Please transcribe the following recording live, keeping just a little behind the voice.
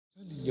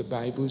your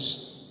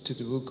Bibles to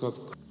the book of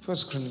 1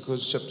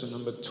 Chronicles chapter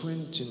number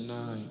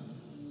 29.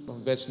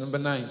 From verse number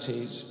 9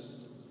 says,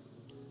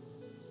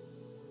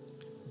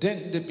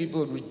 Then the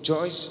people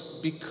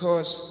rejoiced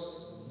because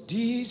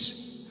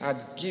these had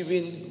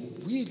given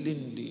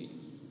willingly.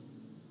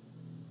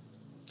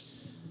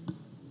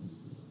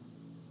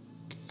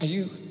 Are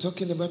you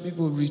talking about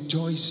people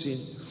rejoicing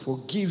for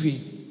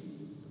giving?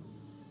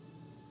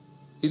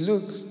 It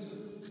look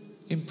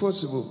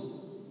impossible.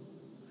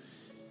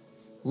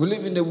 We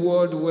live in a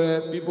world where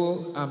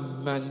people are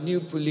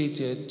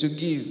manipulated to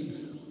give.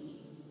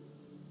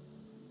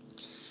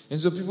 And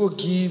so people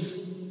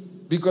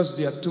give because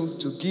they are told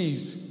to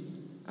give.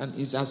 And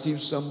it's as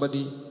if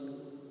somebody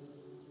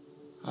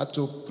had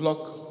to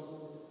pluck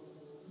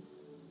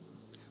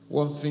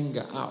one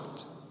finger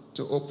out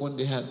to open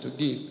the hand to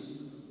give.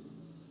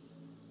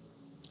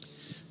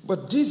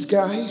 But these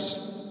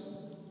guys,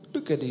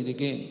 look at it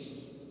again.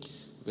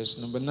 Verse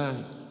number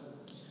 9.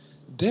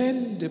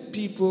 Then the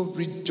people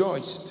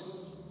rejoiced.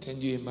 Can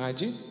you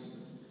imagine?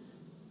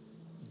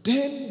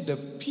 Then the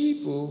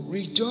people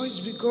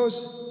rejoiced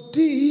because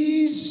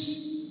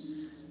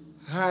these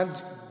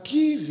had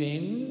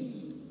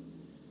given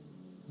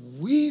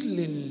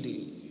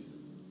willingly.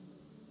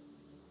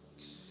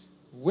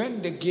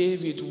 When they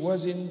gave, it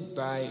wasn't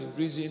by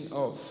reason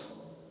of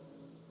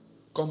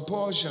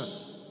compulsion.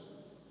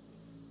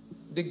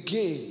 They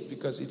gave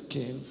because it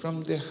came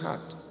from the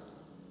heart.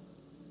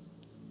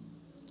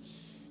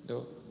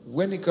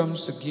 When it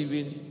comes to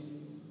giving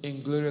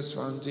in Glorious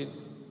Fountain,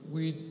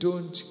 we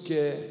don't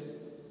care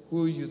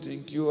who you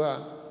think you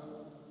are.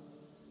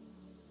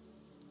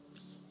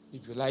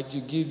 If you like,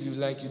 you give. You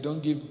like, you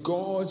don't give.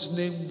 God's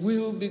name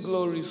will be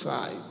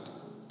glorified.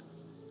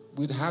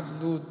 We'd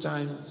have no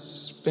time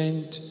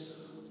spent,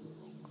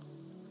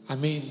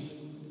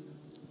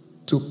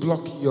 to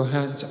pluck your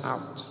hands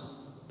out.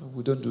 No,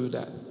 we don't do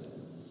that.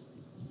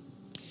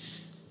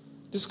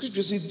 The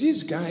scripture says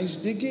these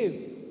guys, they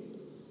gave.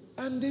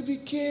 And they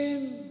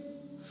became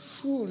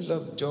full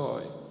of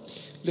joy.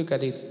 Look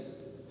at it.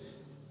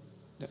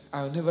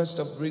 I'll never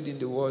stop reading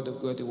the word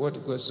of God. The word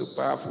of God is so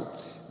powerful.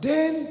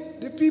 Then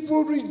the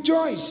people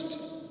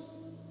rejoiced.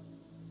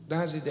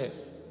 That's it there.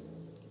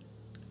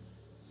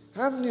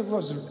 How many of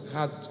us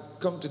had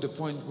come to the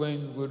point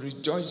when we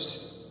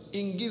rejoice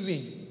in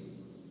giving?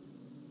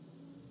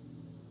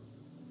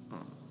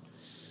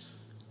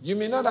 You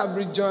may not have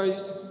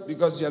rejoiced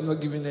because you have not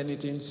given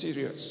anything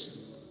serious.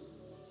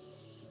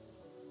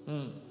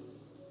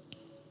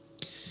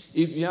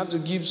 If you have to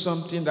give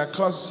something that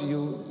costs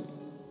you,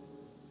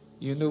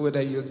 you know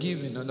whether you're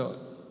giving or not.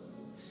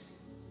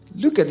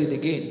 Look at it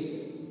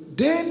again.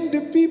 Then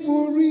the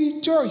people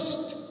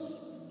rejoiced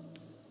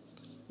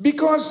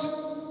because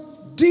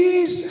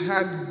these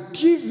had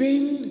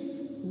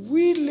given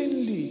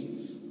willingly.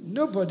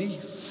 Nobody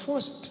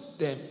forced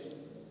them.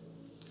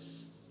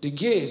 They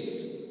gave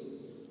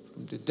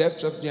from the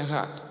depths of their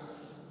heart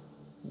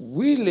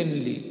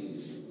willingly.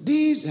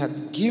 These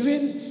had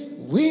given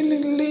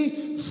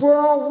willingly,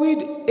 for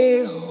with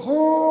a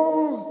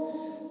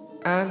whole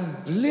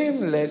and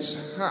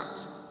blameless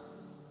heart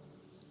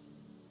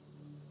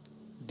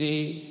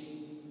they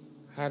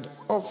had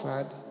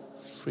offered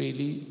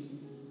freely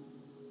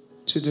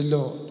to the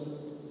Lord.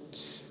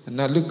 And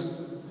now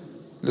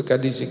look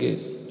at this again.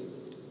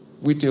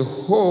 With a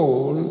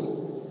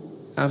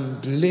whole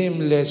and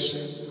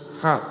blameless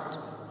heart.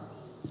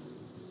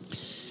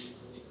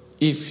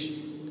 If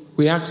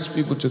we ask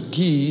people to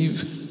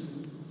give,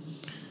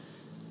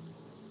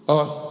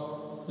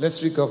 or let's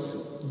speak of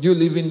you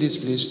leaving this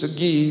place to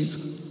give,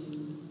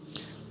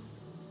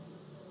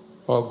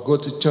 or go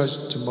to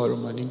church tomorrow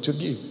morning to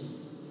give.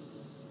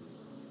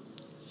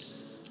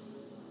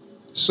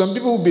 Some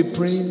people will be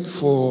praying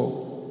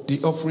for the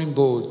offering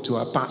bowl to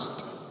a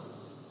pastor.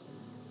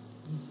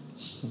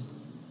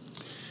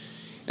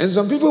 And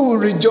some people will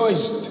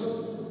rejoice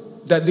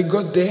that they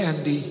got there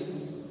and the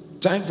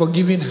time for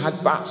giving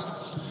had passed.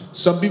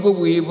 Some people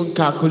will even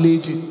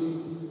calculate it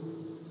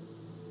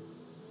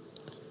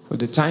for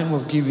the time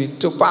of giving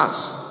to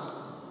pass.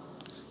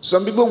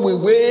 Some people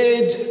will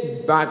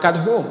wait back at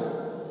home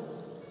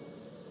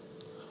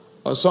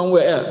or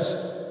somewhere else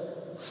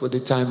for the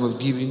time of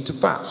giving to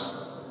pass.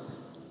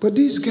 But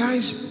these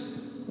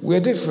guys were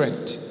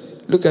different.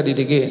 Look at it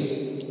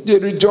again. They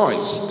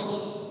rejoiced.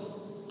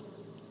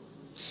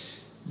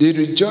 They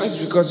rejoiced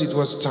because it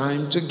was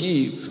time to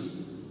give.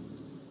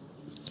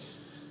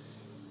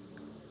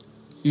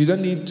 You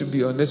don't need to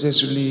be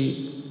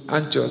unnecessarily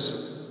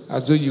anxious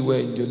as though you were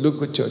in your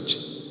local church.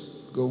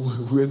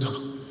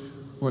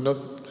 We're not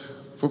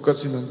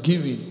focusing on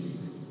giving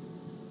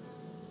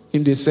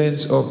in the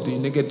sense of the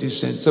negative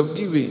sense of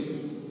giving.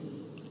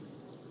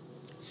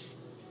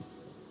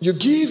 You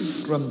give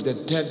from the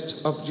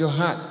depth of your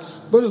heart.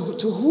 But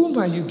to whom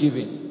are you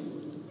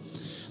giving?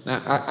 Now,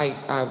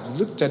 I've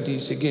looked at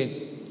this again.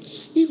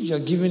 If you're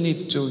giving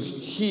it to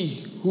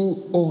he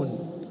who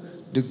owns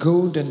the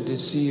gold and the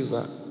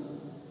silver,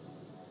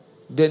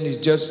 then it's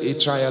just a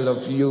trial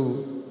of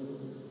you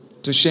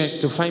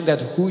to find out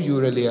who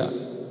you really are.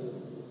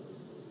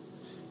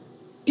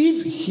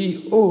 if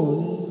he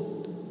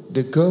owned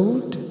the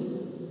gold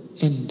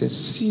and the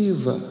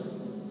silver.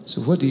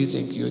 So what do you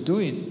think you're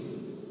doing?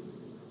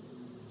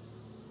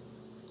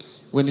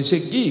 When he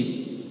said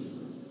give.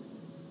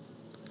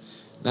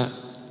 Now,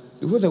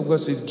 the word of God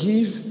says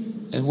give,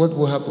 and what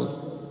will happen?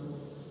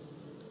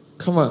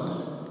 Come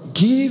on.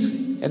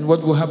 Give, and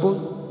what will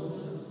happen?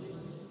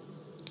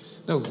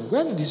 No,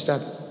 when did he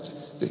start?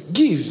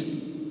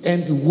 Give,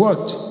 and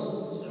what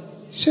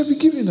shall be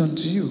given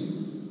unto you?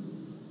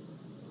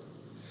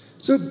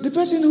 So the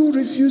person who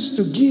refused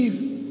to give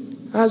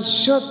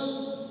has short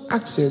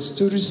access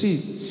to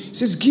receive. He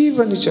says, give,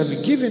 and it shall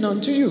be given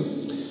unto you.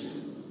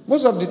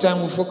 Most of the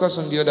time we focus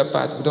on the other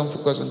part. We don't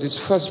focus on this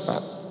first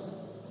part.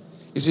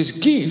 It says,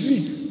 give.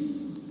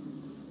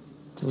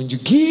 When you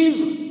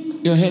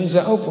give, your hands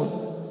are open.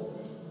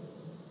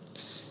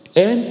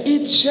 And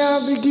it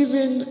shall be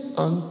given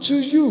unto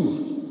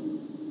you.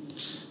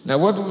 Now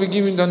what will be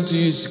given unto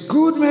you is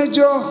good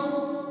measure,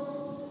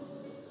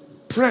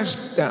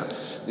 pressed down.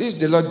 This is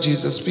the Lord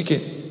Jesus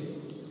speaking.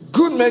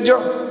 Good measure,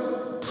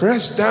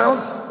 pressed down,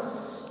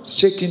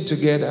 shaking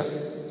together.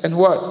 And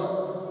what?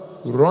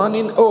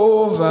 Running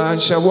over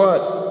shall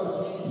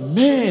what?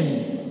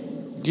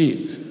 Men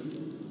give.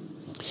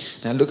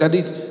 Now look at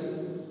it.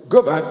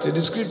 Go back to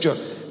the scripture.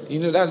 You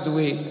know, that's the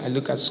way I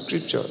look at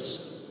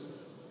scriptures.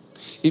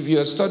 If you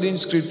are studying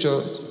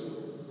scripture,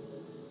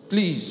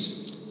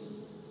 please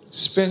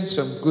spend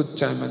some good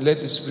time and let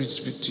the Spirit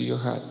speak to your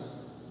heart.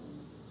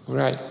 All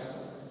right?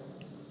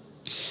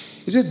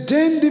 He said,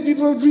 then the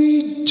people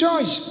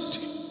rejoiced.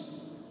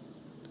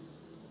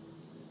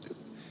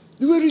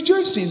 They were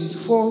rejoicing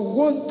for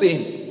one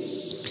thing.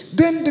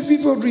 Then the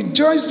people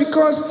rejoiced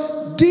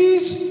because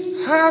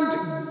these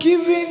had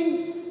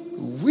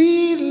given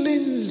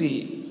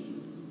willingly.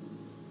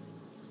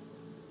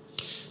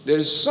 There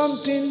is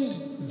something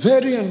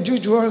very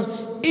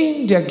unusual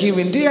in their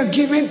giving. They are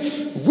giving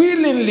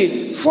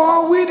willingly,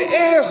 for with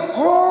a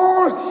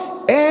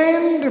whole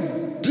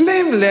and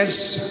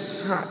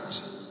blameless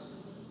heart.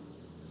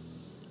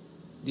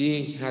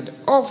 They had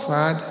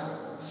offered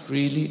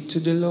freely to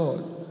the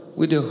Lord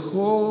with a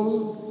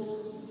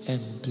whole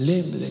and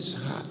blameless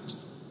heart.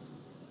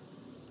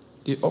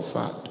 They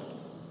offered.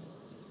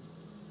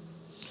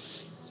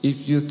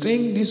 If you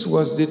think this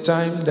was the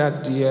time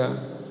that they are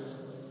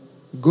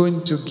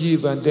going to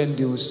give and then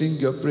they will sing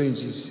your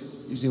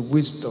praises, it's a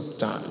waste of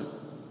time.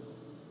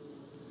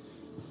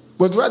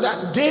 But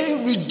rather,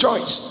 they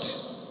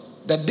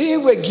rejoiced that they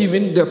were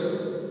given the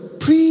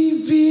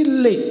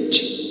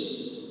privilege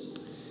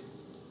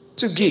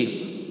to give.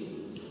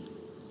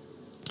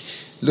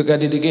 Look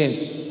at it again.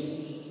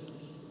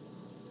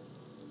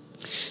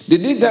 They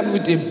did that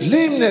with a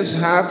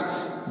blameless heart.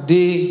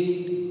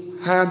 They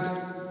had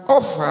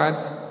offered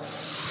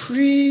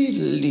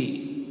freely.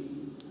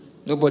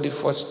 Nobody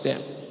forced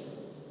them.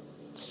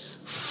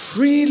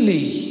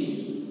 Freely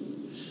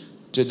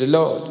to the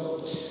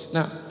Lord.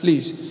 Now,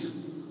 please,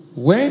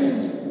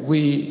 when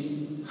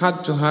we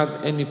had to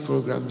have any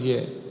program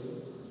here,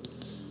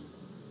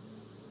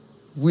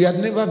 we had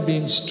never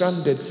been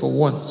stranded for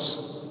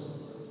once.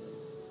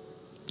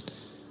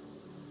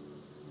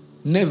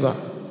 Never.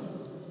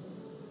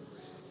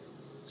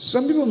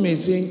 Some people may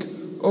think,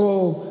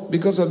 oh,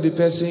 because of the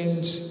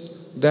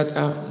persons that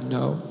are...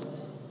 No,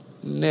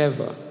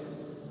 never.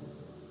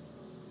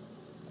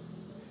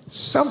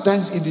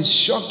 Sometimes it is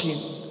shocking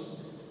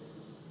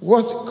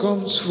what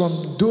comes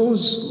from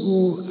those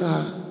who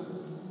are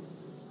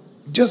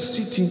just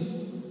sitting.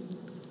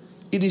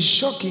 It is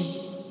shocking.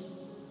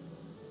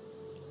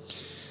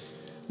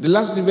 The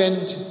last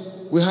event,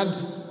 we had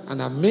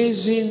an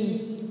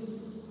amazing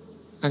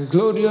and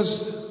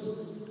glorious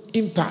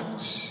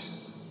impact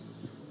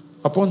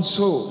upon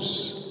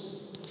souls.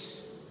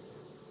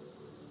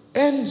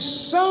 And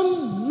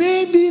some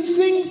may be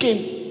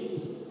thinking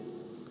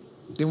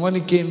the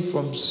money came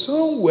from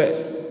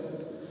somewhere.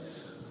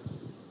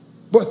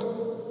 But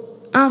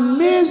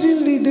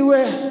amazingly, they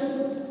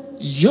were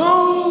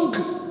young,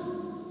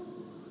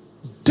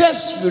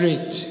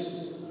 desperate,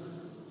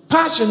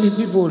 passionate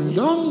people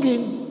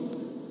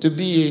longing to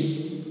be a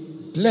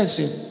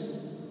blessing.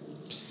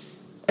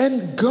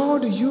 And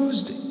God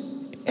used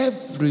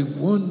every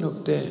one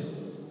of them.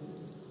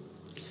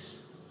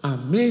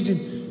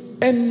 Amazing.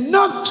 And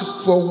not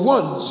for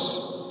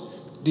once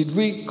did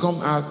we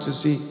come out to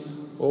say,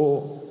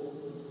 oh,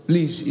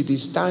 please, it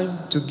is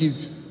time to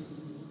give.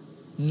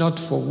 Not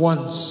for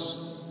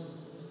once.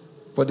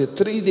 For the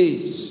 3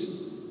 days.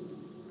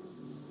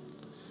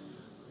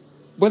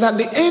 But at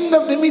the end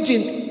of the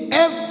meeting,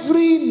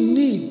 every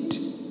need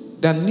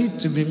that need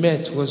to be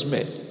met was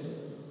met.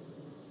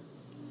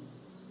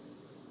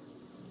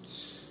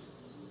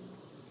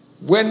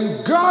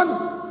 When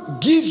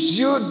God gives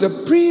you the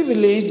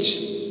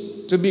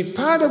privilege to be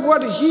part of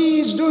what He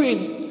is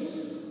doing,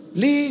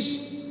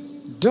 please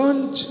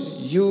don't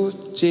you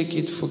take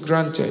it for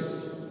granted.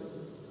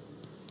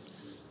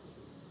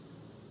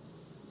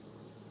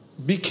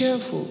 Be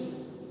careful,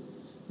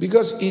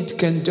 because it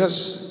can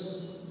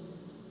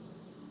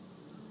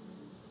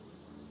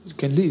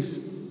leave.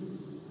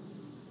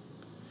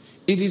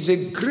 It is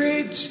a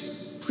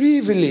great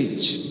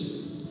privilege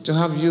to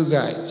have you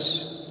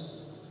guys,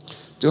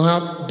 to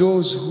have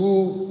those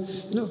who,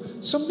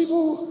 some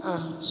people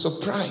are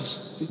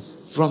surprised. See,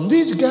 from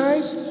these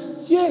guys,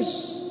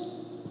 yes.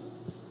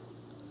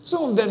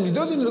 Some of them, it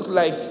doesn't look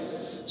like,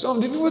 some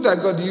of the people that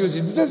God used,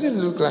 it doesn't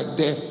look like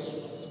them.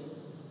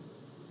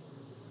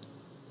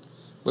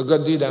 But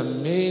God did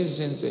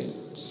amazing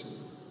things.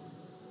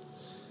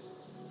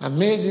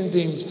 Amazing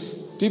things.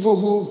 People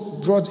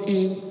who brought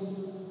in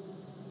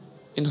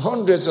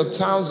hundreds of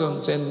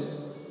thousands and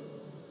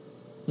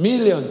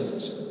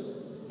millions.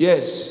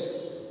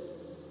 Yes.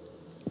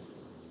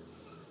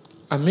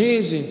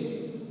 Amazing.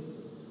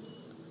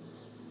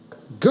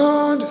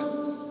 God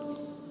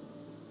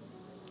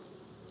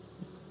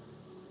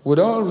would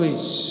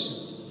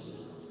always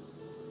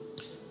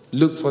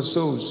look for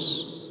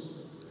souls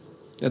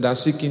that are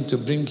seeking to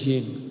bring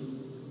him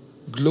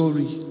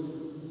glory.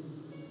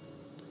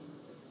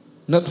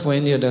 Not for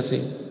any other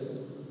thing.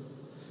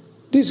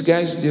 These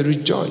guys, they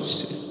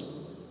rejoiced.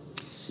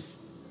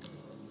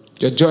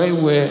 Their joy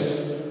were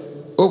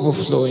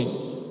overflowing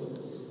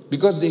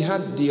because they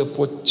had the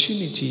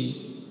opportunity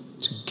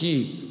to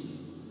give.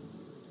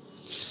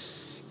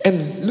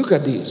 And look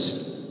at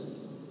this.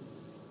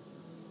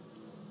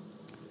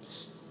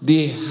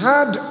 They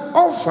had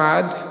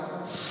offered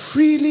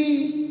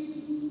freely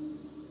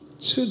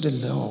to the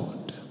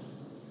Lord.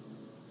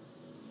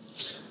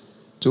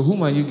 To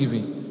whom are you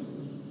giving?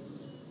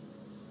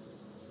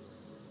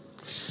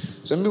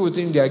 Some people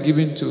think they are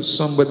giving to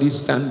somebody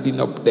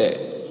standing up there.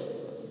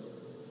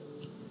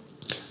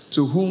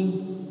 To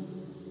whom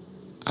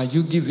are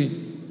you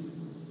giving?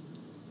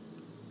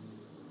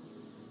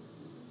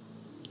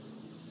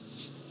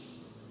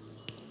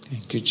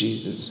 Thank you,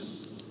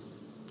 Jesus.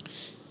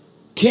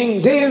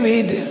 King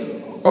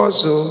David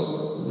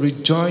also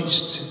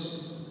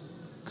rejoiced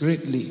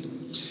greatly.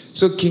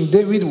 So King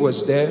David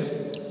was there.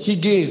 He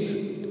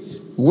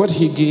gave. What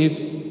he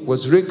gave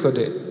was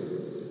recorded.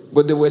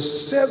 But there were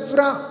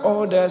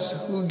several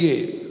others who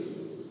gave.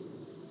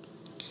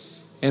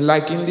 And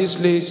like in this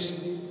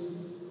place,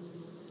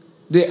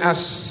 there are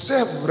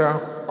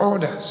several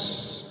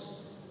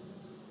others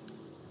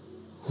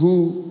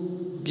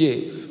who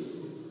gave.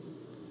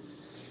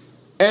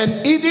 And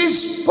it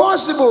is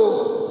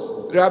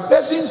possible there are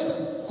persons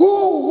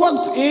who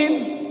walked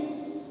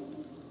in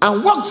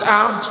and walked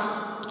out,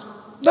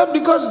 not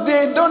because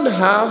they don't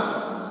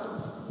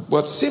have,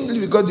 but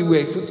simply because they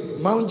were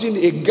mounting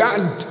a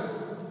guard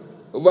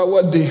over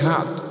what they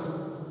had.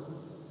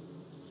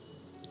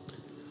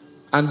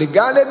 And they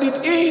guarded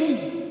it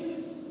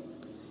in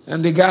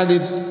and they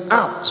guarded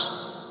out.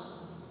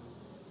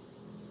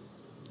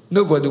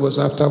 Nobody was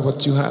after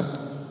what you had.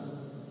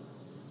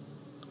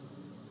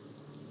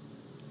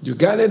 You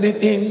guarded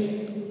it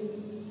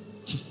in,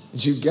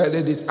 you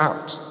guarded it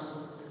out.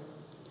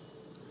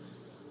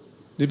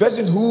 The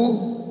person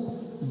who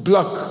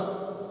blocked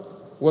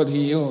what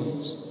he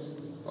owns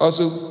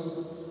also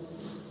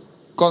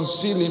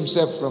conceal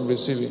himself from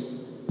receiving.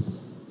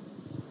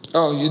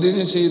 Oh, you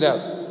didn't see that.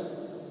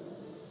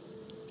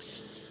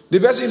 The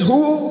person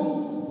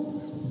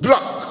who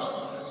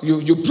blocked,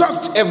 you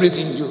blocked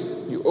everything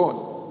you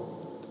own.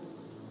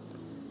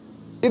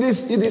 It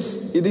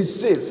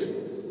is safe.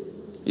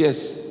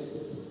 Yes,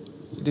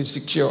 it is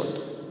secured.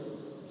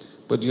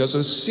 But you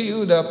also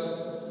sealed up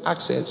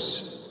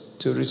access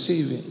to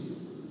receiving.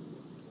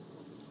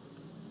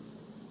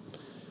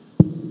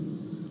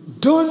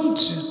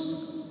 Don't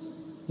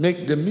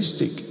make the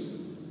mistake.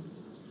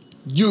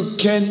 You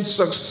can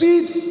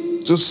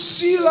succeed to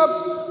seal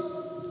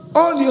up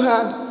all you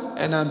had,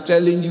 and I'm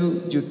telling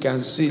you, you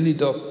can seal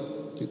it up.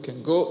 You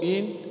can go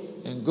in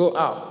and go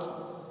out.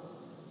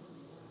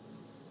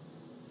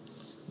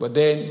 But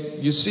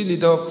then you seal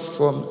it up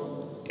from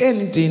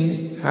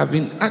anything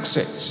having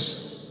access.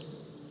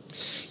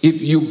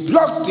 If you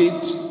blocked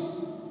it,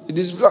 it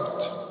is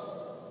blocked.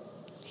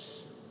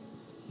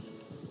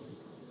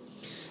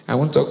 I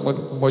won't talk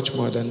much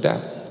more than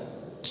that.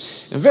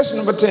 In verse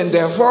number 10,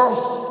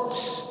 therefore,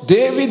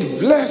 David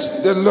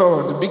blessed the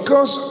Lord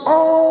because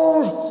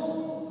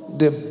all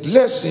the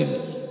blessing,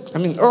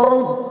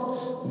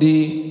 all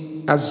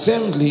the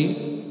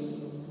assembly,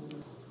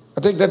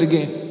 I take that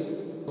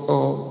again,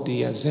 all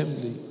the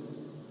assembly.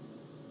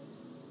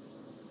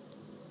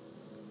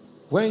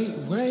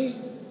 Why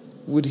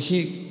would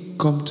he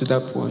come to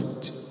that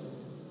point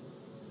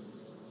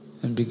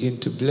and begin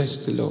to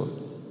bless the Lord?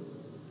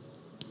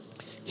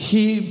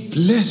 He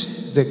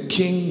blessed the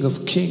King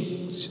of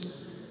Kings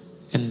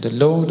and the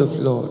Lord of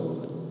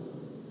Lords.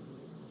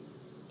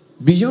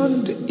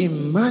 Beyond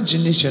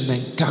imagination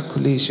and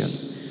calculation,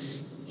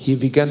 he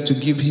began to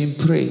give him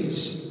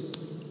praise.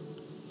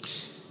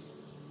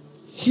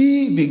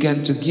 He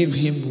began to give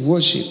him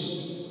worship.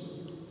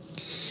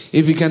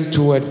 He began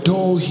to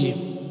adore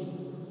him.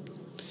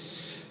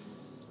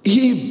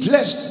 He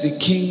blessed the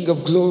King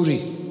of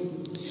Glory,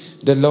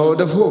 the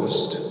Lord of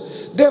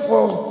Hosts.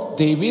 Therefore,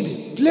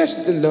 David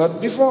blessed the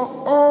Lord before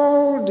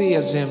all the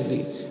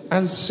assembly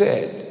and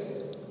said,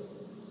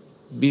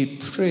 be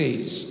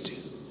praised,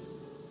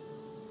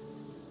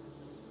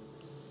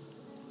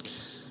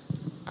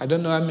 I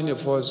don't know how many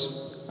of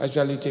us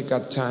actually take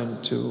our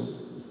time to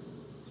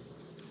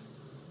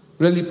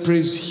really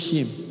praise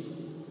Him.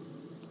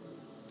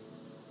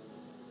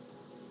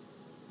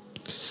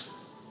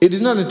 It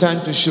is not the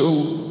time to show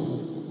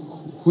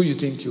who you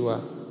think you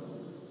are.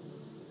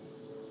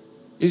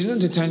 It's not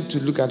the time to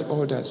look at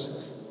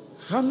others.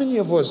 How many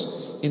of us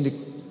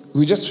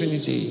we just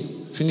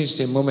finished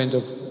a moment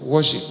of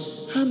worship.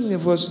 How many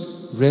of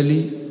us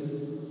really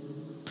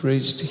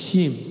praised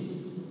Him?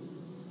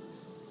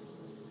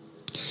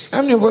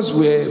 How many of us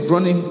were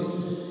running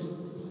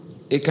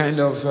a kind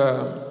of,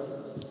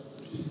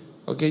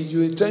 you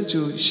were trying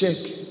to check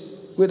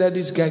whether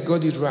this guy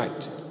got it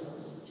right.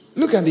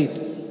 Look at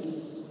it.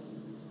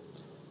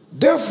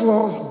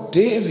 Therefore,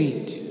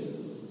 David,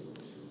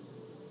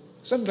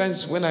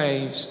 sometimes when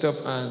I stop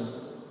and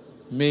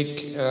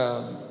make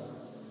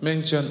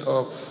mention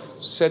of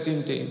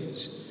certain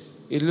things,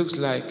 it looks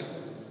like,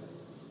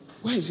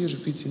 why is he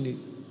repeating it?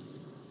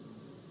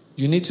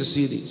 You need to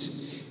see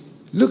this.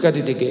 Look at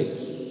it again.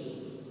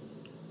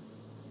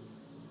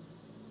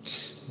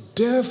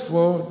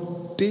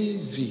 Therefore,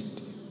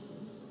 David.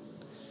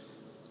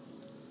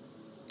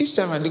 Each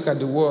time I look at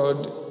the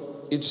word,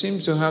 it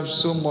seems to have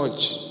so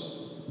much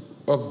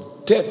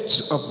of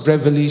depths of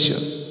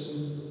revelation,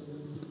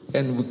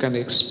 and we can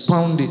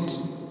expound it.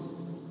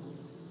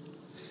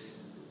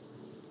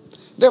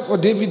 Therefore,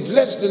 David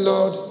blessed the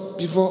Lord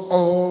before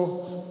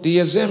all the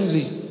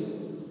assembly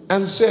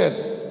and said,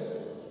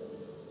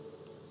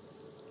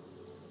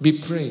 be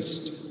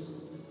praised.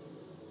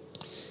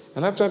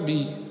 And after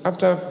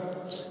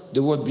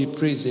the word be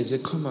praised, there's a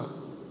comma.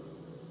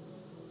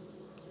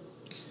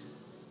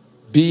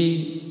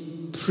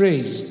 Be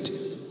praised,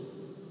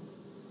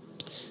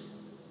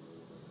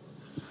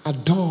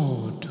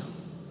 adored.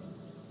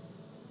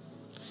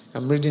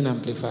 I'm reading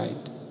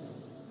Amplified.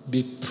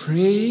 Be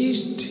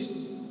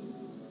praised,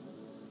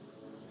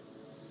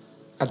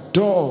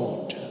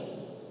 adored,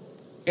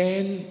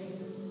 and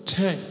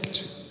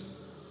thanked,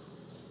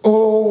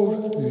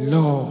 O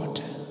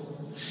Lord,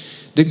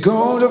 the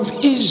God of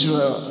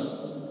Israel,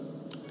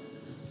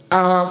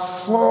 our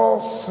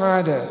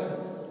forefather,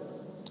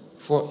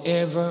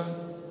 forever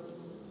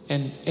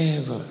and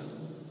ever.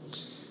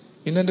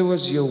 In other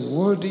words, you're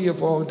worthy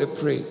of all the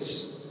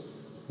praise,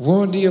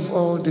 worthy of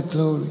all the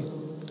glory,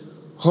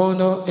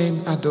 honor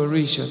and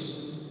adoration.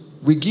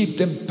 We give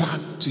them back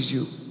to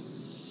you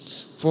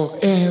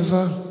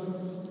forever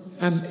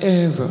and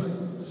ever.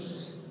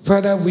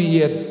 Father,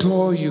 we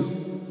adore you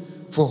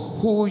for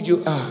who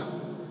you are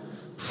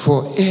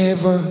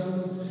forever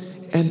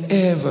and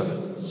ever.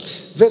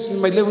 Verse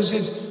number 11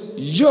 says,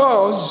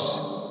 yours,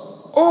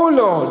 O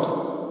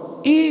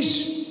Lord,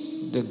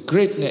 is the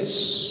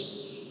greatness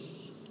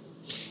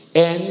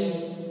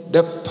and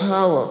the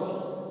power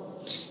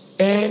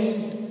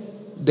and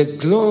the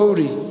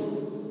glory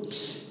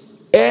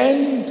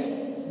and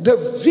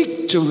the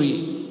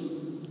victory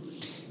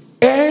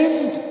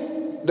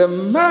and the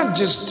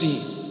majesty.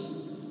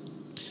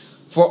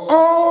 For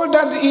all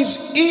that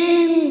is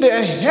in the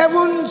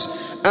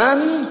heavens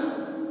and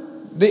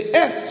the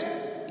earth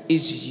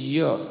is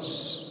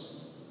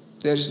yours.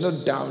 There is no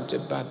doubt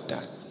about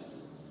that.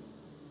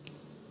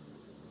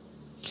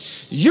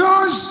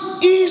 Yours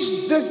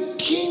is the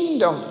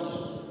kingdom,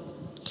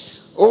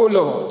 O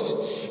Lord,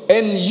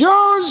 and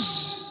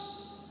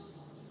yours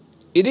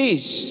it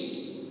is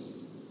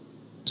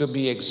to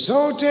be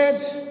exalted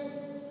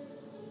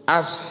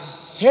as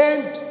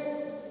head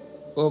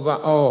over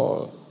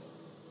all.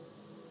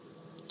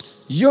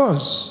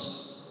 Yours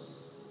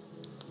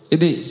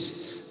it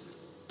is.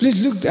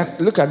 Please look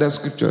at that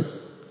scripture.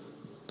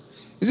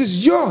 It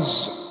says,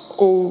 yours,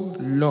 O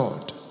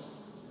Lord.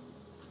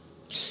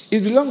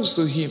 It belongs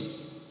to Him.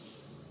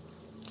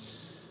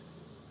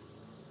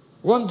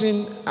 One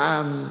thing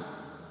I'm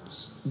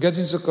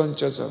getting so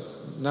conscious of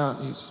now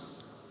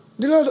is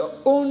the Lord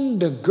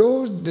owned the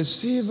gold, the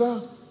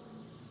silver,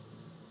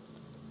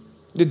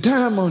 the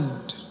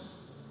diamond.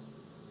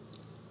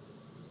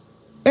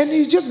 And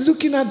He's just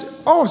looking at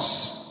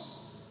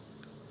us,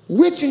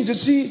 waiting to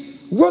see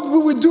what we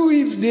will do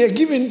if they are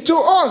given to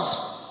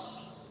us.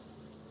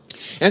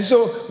 And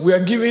so we are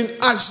given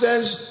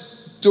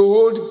access to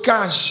hold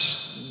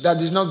cash that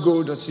is not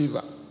gold or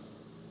silver.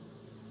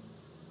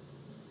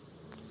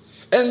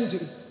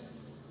 And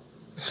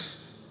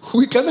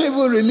we cannot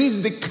even release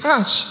the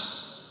cash.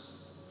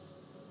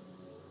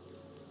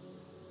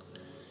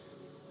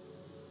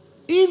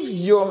 If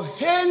your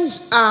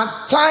hands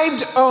are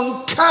tied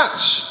on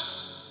cash,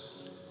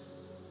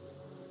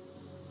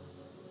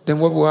 then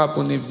what will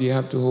happen if you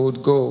have to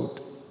hold gold?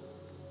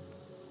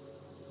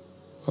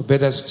 Or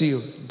better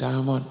still,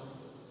 diamond.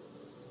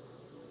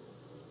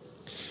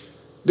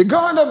 The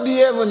God of the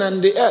heaven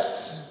and the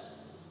earth,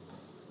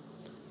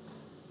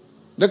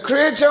 the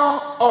creator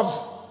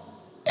of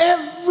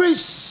every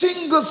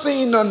single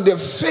thing on the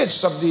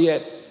face of the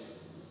earth,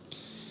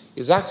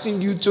 is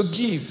asking you to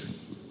give.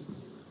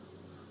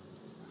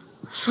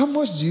 How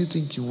much do you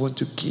think you want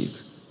to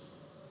give?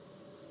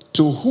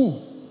 To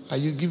who are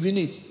you giving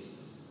it?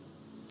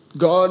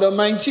 God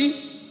Almighty?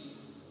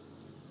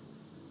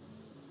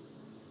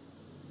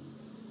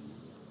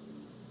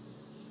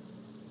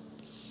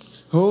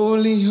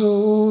 Holy,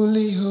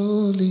 holy,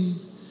 holy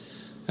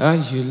are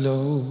you,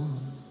 Lord.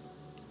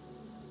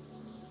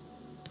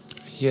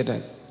 Hear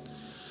that?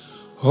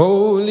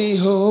 Holy,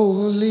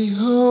 holy,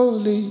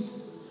 holy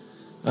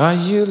are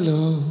you,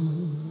 Lord.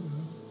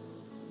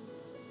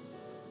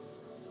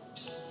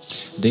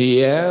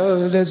 The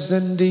elders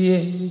and the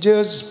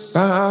angels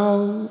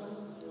bow.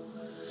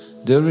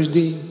 The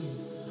redeemed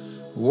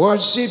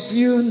worship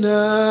you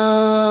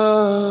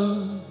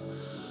now.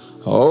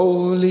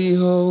 Holy,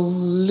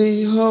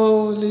 holy,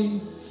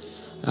 holy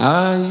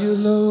are you,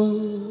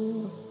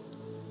 Lord.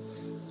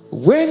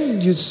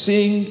 When you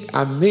sing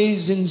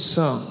amazing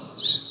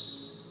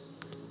songs,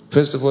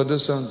 first of all,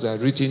 those songs are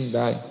written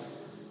by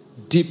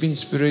deep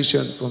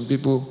inspiration from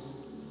people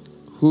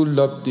who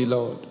love the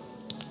Lord.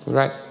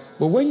 Right?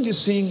 But when you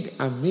sing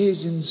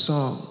amazing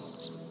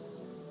songs,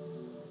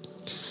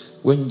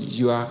 when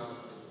you are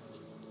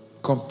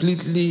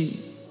completely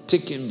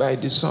taken by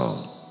the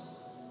song,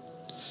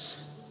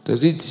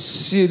 does it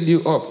seal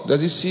you up?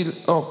 Does it seal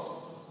up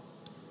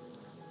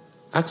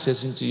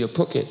access into your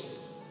pocket?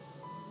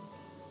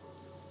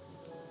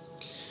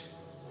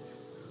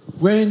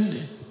 When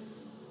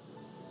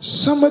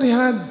somebody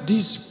had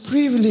this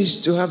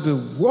privilege to have a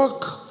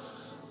walk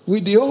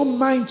with the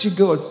Almighty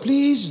God,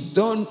 please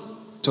don't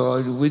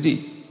toy with it.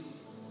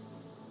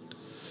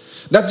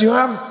 That you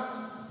have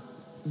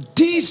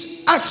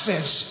this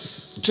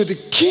access to the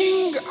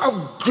King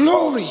of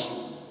Glory,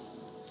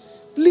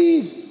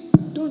 please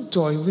don't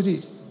toy with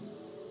it.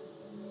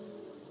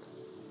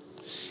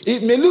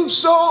 It may look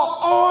so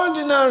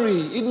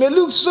ordinary. It may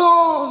look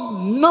so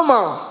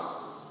normal.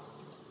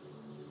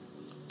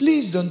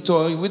 Please don't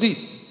toy with it.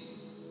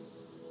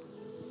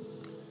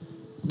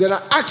 There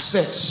are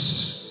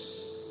access.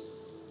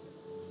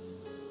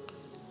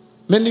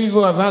 Many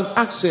people have had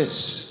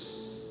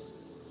access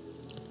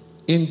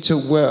into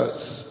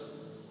wealth,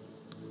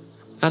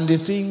 and they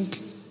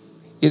think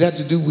it had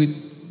to do with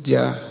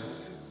their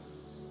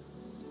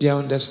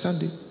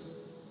understanding,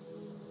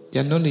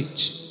 their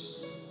knowledge,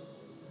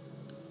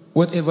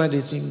 whatever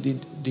they think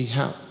they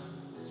have.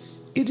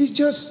 It is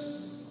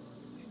just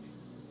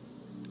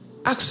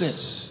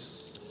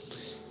access.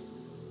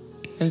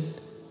 And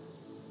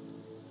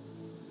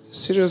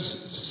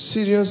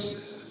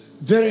serious,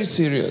 very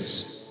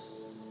serious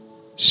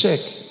check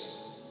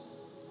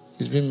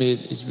is being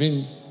made, it's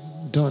being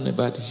done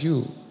about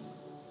you.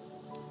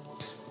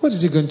 What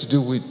is he going to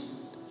do with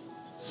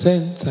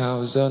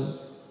 $10,000?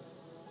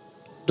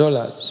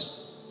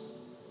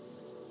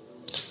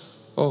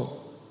 Oh,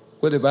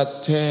 what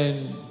about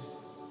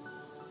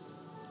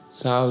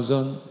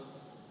 10,000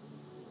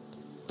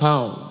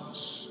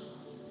 pounds?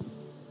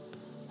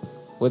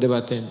 What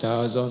about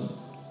 10,000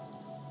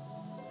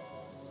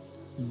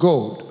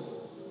 gold?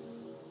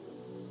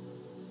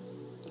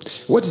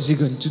 What is he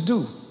going to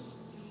do?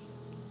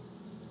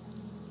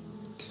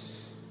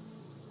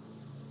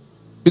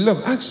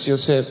 Beloved, ask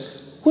yourself,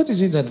 what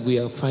is it that we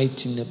are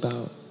fighting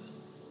about?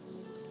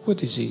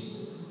 What is it?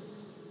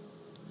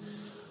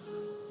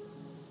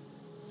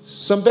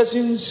 Some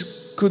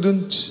persons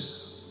couldn't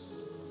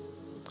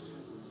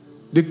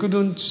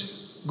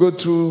go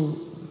through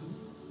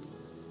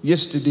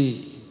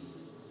yesterday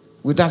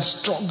without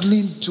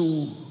struggling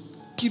to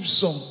keep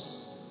some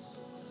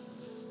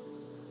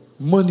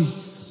money.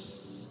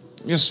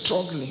 You're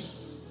struggling.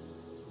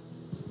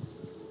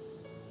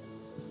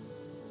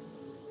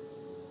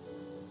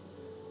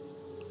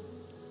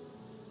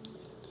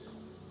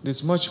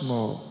 There's much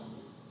more.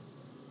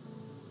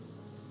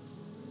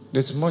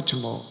 There's much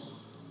more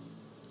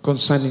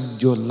concerning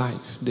your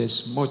life.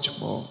 There's much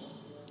more.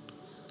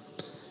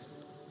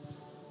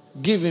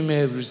 Give him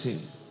everything.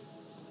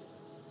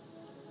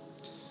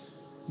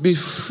 Be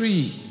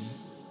free.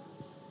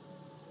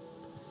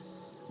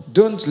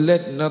 Don't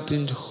let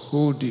nothing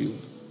hold you.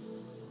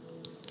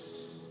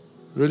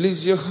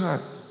 Release your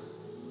heart.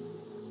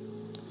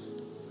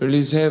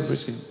 Release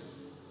everything.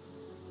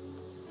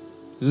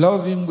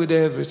 Love him with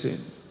everything.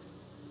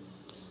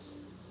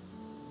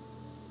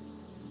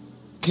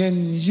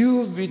 Can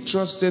you be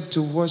trusted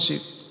to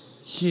worship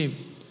him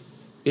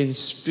in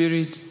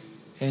spirit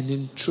and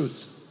in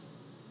truth?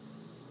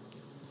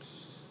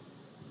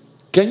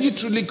 Can you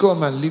truly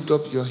come and lift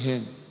up your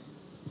hand?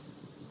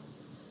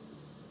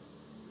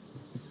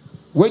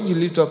 When you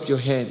lift up your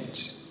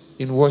hands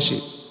in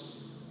worship,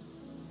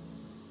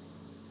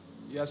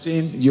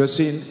 you're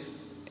saying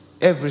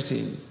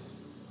everything,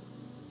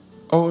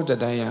 all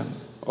that I am,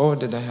 all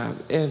that I have,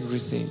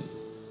 everything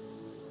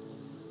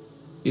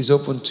is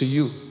open to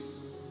you.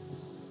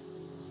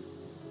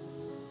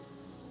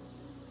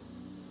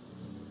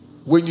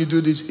 When you do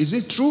this, is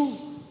it true?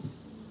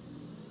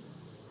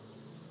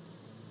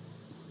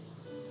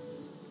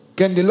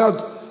 Can the Lord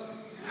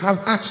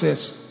have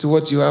access to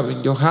what you have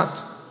in your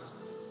heart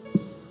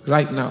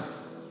right now?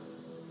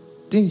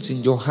 Things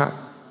in your heart.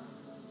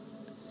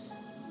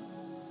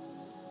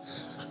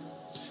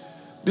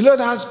 The Lord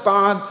has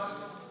power,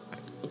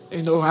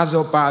 has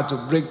your power to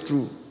break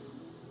through,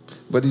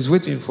 but he's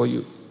waiting for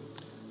you.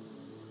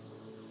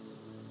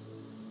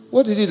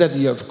 What is it that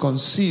you have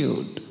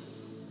concealed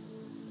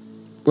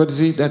What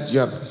is it that you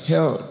have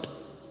held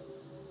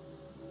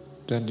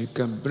that you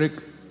can break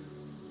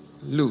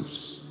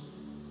loose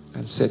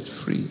and set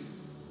free?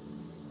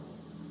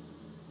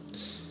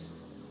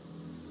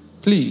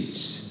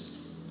 Please,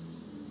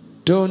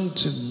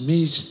 don't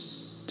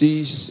miss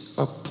this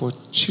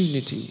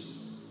opportunity.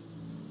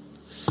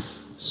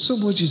 So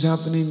much is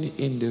happening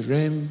in the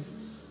realm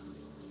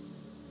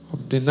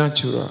of the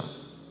natural.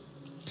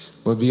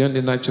 But beyond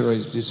the natural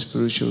is the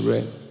spiritual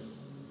realm.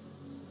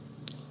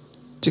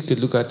 Take a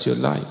look at your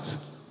life.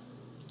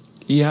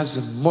 He has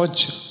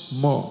much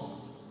more.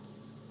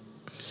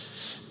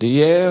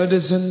 The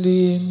elders and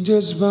the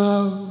angels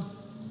bow.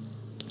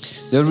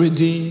 The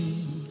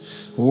redeemed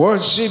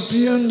worship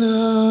you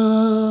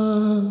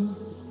now.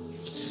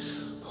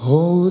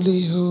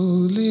 Holy,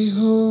 holy,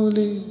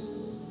 holy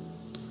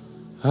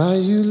are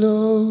you,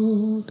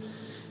 Lord.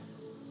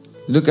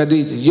 Look at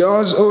it.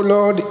 Yours, O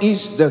Lord,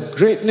 is the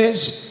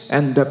greatness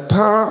and the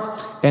power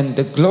and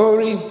the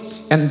glory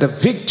and the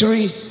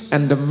victory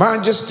and the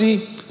majesty,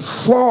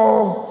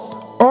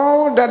 for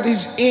all that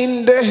is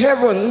in the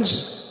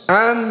heavens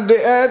and the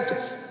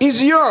earth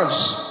is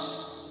yours.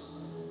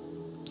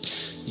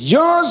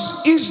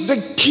 Yours is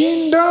the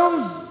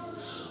kingdom,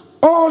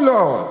 O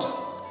Lord,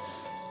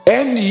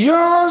 and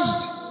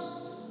yours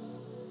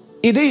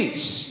it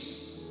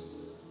is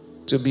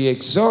to be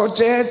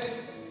exalted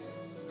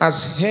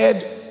as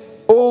head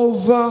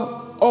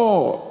over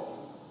all.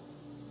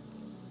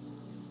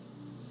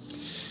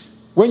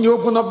 When you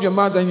open up your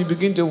mouth and you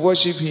begin to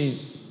worship Him,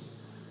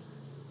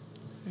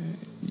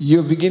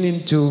 you're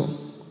beginning to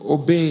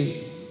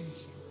obey.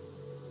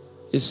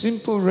 A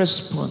simple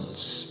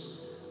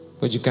response,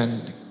 but you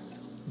can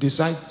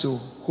decide to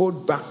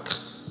hold back.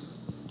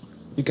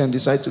 You can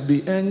decide to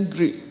be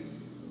angry.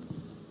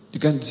 You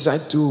can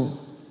decide to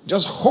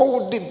just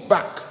hold it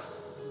back.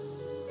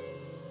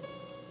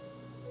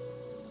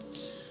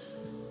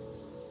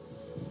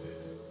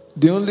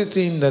 The only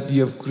thing that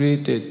you have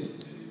created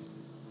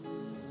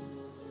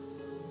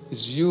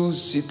is you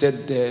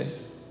seated there,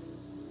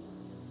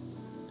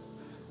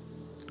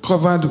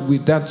 covered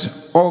with that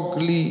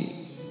ugly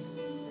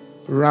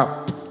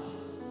wrap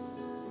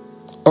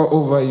all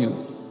over you.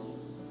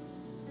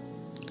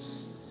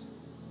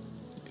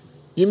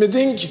 You may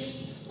think,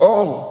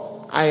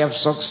 oh, I have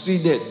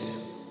succeeded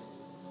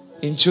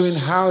in showing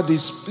how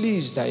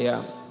displeased I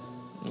am.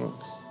 No.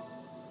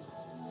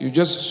 You've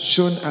just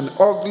shown an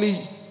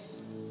ugly,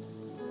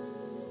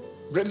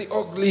 really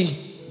ugly,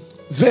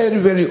 very,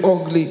 very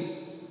ugly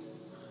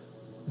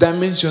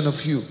dimension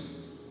of you.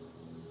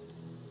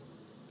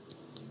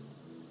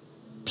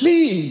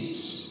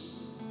 Please,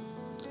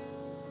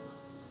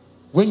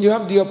 when you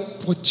have the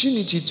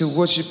opportunity to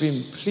worship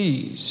Him,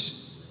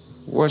 please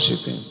worship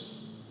Him.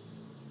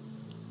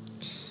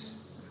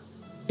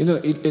 You know,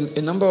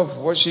 a number of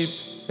worship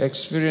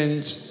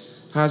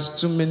experience has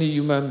too many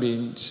human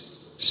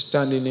beings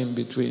standing in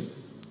between.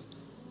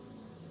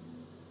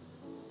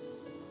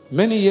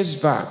 Many years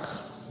back,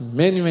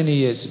 many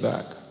years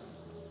back,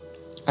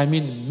 I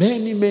mean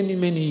many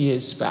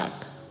years back,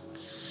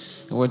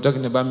 and we're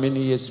talking about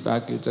many years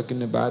back, you're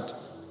talking about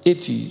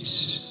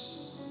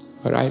 80s,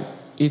 all right,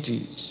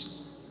 80s.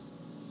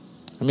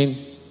 I mean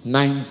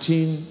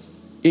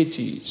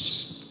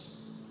 1980s,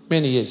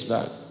 many years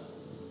back.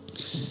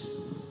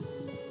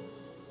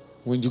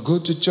 When you go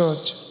to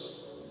church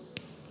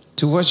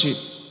to worship,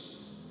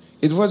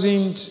 it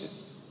wasn't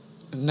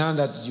now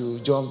that you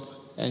jump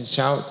and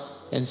shout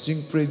and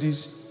sing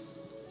praises.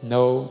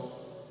 No.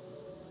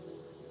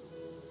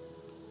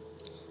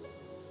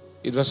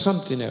 It was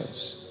something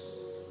else.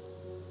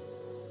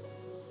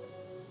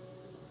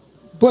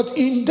 But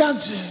in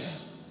that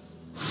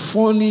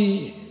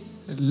funny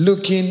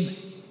looking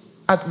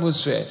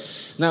atmosphere.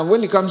 Now,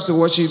 when it comes to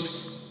worship,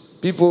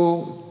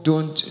 people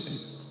don't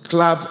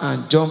clap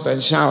and jump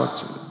and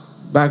shout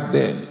back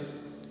then.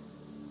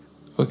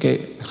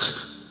 Okay?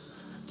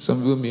 Some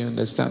people may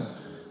understand.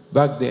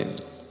 Back then.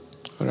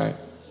 All right?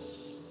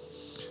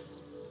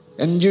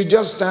 And you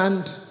just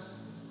stand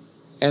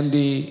and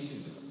the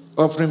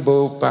offering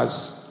bowl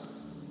pass.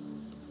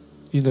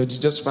 You know, they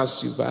just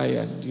pass you by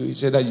and you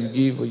say that you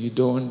give or you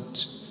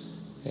don't.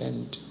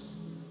 And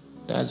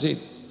that's it.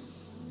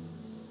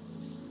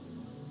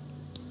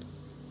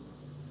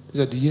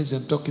 These are the years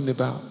I'm talking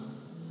about.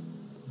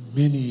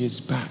 Many years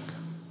back.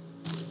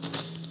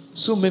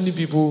 So many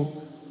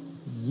people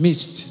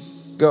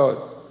missed God.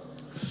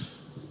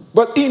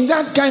 But in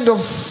that kind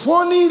of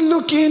funny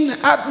looking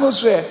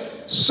atmosphere,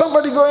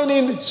 somebody going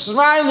in,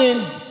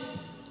 smiling,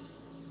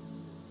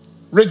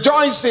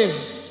 rejoicing,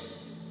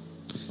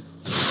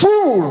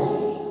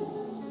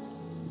 full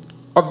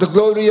of the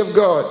glory of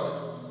God.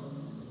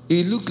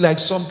 It looked like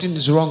something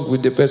is wrong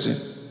with the person.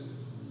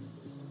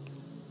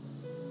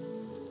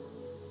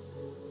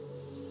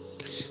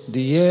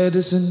 The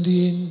elders and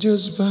the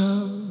angels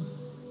bow.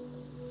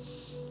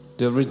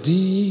 The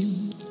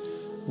redeemed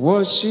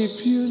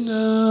worship you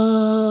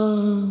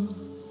now.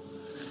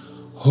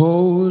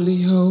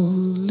 Holy,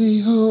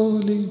 holy,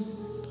 holy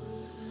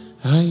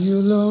are you,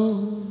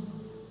 Lord.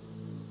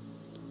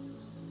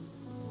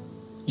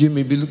 You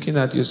may be looking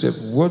at yourself,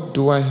 what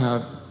do I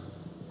have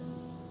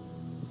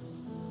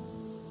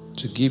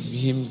to give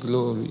him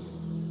glory?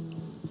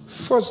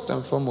 First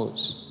and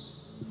foremost,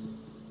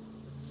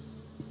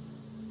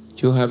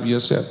 you have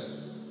yourself.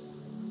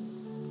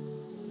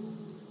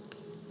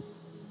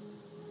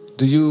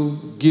 Do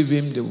you give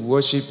him the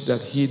worship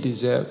that he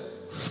deserves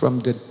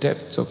from the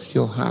depths of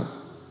your heart?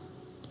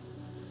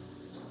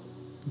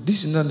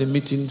 This is not a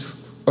meeting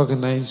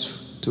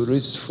organized to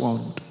raise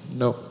funds.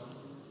 No.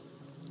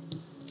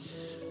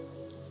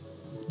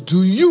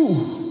 Do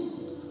you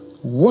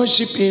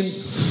worship him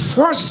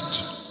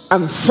first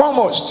and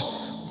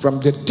foremost from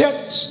the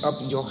depths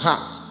of your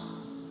heart?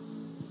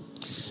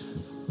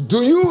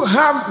 Do you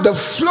have the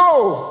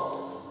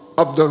flow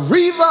of the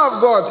river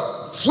of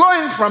God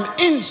flowing from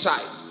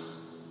inside?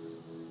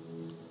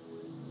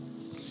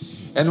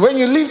 And when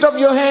you lift up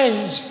your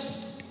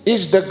hands,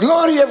 is the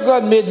glory of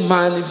God made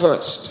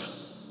manifest?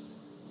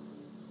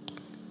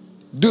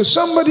 Do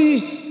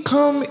somebody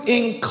come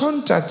in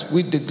contact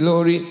with the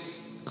glory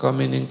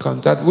coming in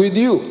contact with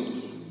you?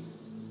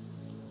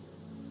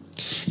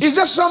 Is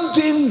there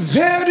something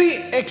very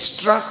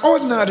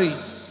extraordinary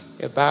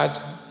about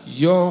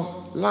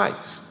your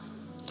life?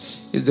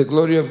 Is the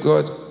glory of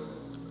God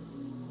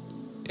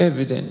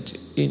evident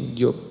in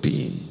your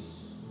being?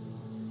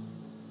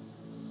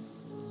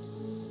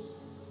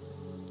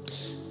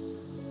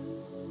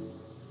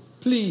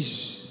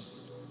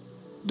 Please,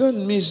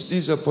 don't miss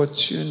this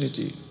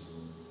opportunity.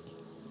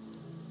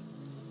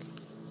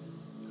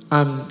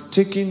 I'm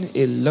taking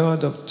a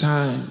lot of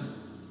time,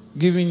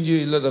 giving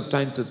you a lot of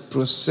time to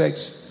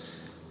process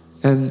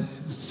and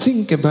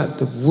think about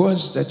the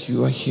words that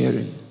you are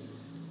hearing.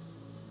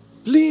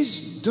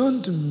 Please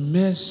don't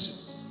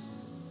mess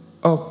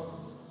up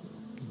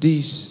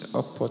this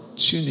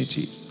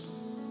opportunity.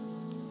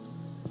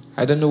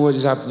 I don't know what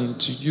is happening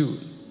to you.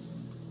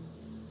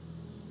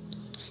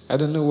 I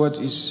don't know what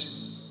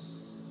is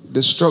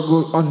the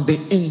struggle on the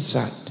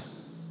inside.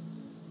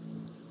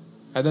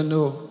 I don't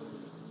know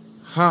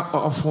how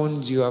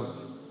often you have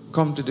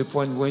come to the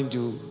point when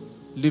you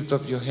lift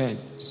up your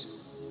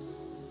hands.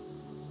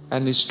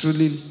 And it's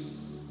truly,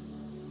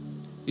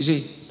 you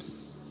see,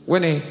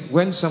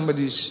 when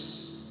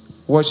somebody's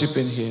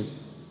worshiping him,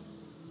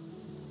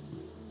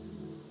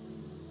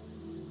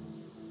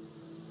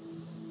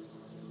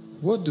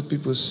 what do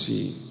people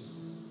see?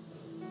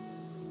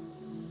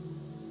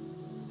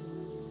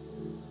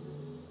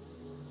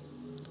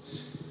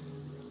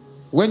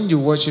 When you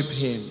worship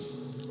him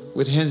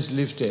with hands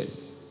lifted,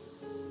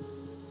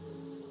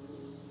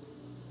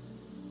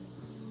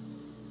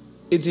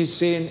 it is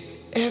saying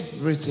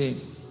everything,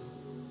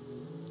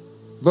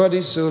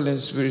 body, soul, and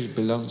spirit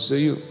belongs to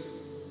you.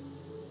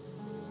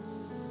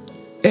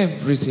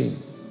 Everything.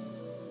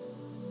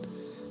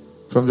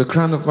 From the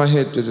crown of my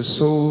head to the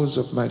soles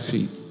of my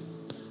feet,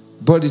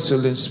 body,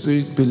 soul, and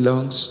spirit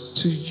belongs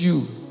to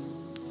you.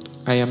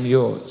 I am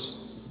yours.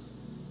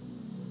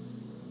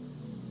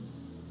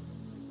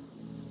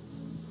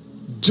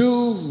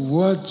 Do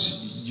what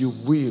you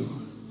will.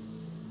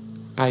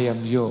 I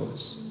am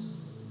yours.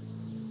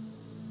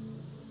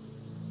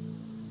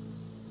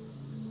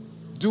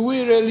 Do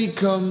we really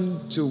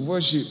come to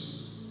worship?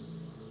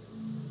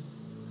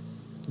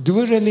 Do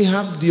we really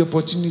have the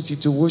opportunity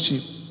to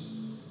worship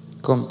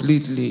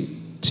completely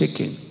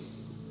taken?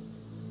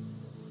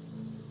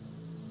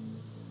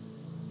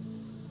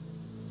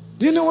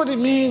 Do you know what it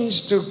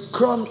means to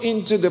come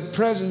into the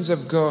presence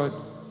of God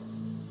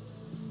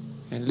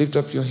and lift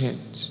up your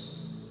hands?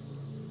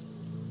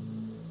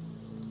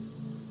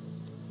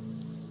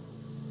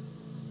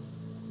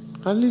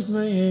 I lift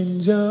my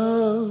hands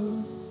up.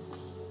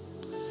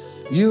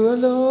 You are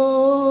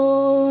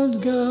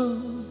Lord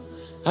God.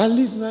 I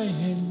lift my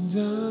hands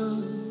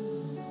up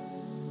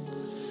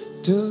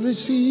to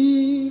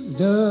receive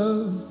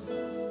love.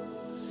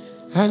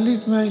 I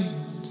lift my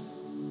hands.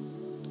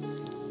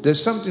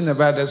 There's something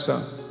about that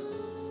song.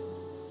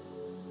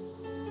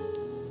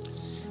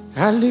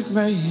 I lift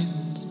my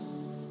hands.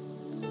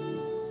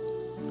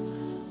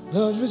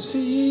 Lord,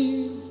 receive.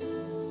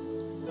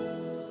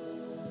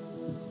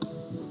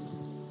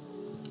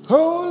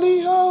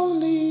 Holy,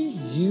 holy,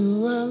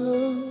 you are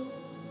Lord.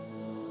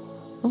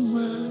 Oh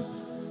my.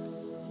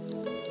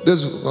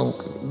 Those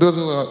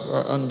who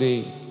are on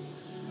the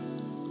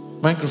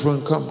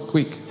microphone, come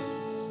quick.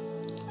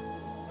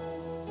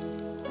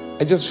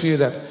 I just feel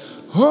that.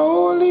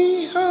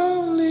 Holy,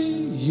 holy,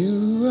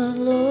 you are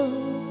Lord.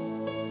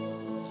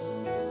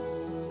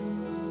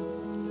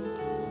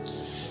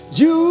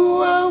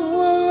 You are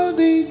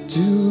worthy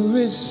to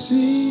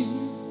receive.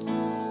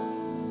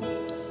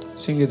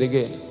 Sing it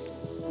again.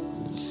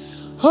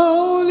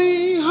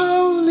 Holy,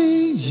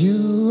 holy,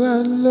 you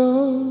are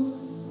Lord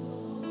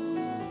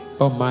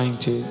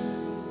Almighty.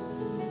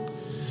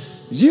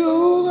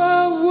 You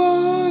are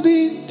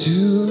worthy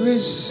to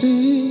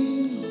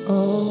receive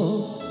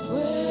all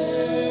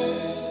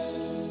praise.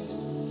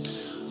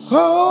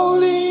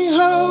 Holy,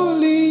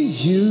 holy,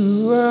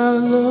 you are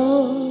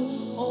Lord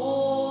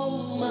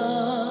Almighty.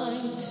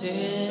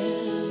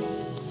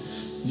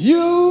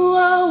 You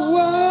are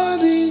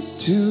worthy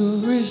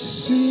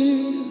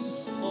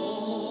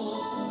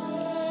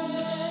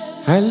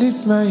I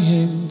lift my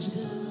hands.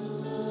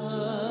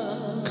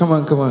 Come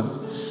on, come on.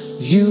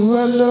 You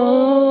are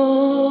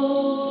Lord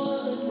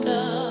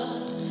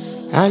God.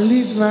 I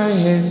lift my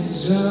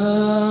hands up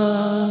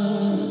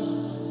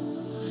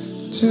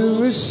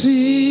to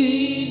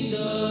receive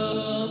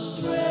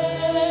the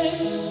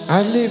praise.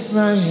 I lift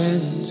my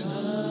hands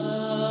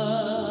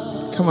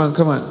up. Come on,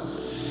 come on.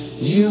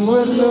 You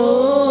are Lord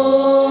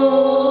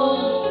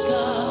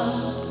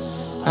God.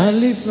 I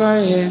lift my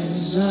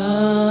hands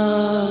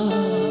up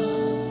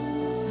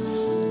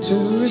to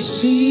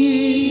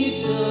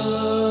receive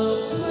the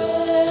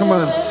praise. Come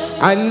on.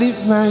 I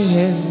lift my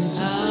hands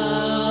up.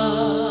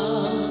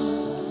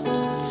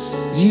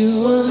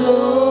 You are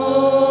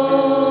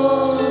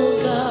Lord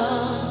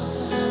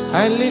God.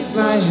 I lift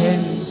my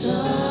hands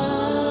up.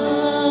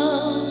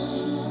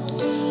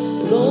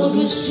 Lord,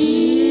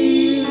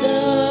 receive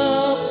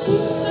the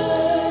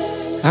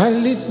praise. I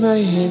lift my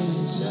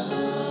hands up.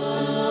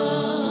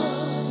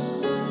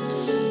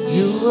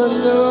 You are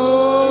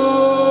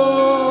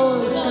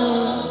Lord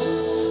God.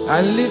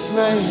 I lift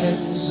my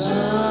hands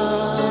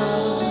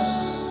up.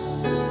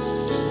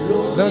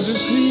 Lord,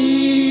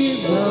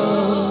 receive the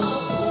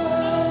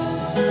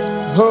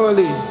praise.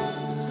 Holy,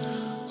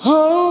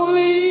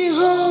 holy,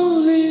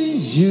 holy,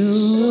 you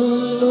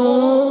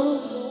Lord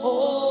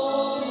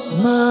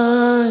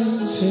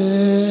Almighty.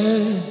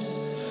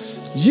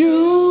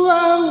 You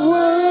are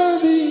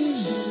worthy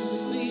to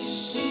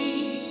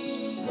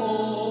receive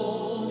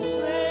all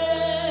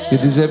praise. You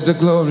deserve the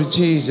glory,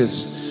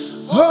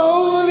 Jesus.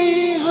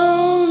 Holy,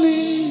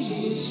 holy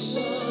is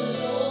the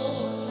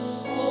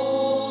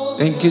Lord.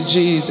 Thank you,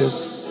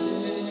 Jesus.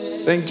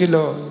 Thank you,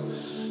 Lord.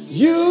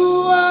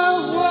 You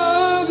are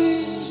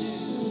worthy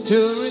to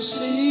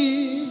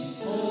receive.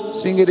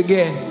 Sing it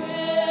again.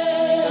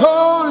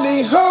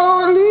 Holy,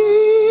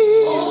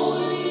 holy,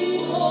 holy,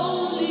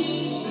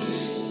 holy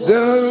is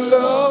the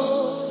Lord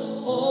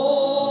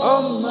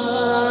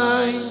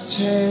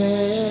Almighty.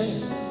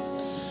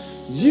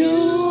 You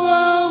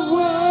are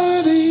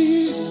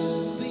worthy to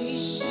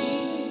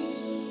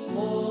receive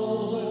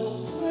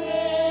all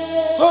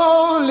praise.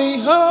 Holy,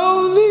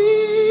 holy,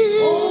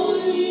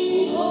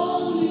 holy,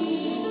 holy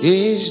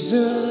is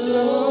the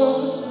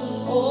Lord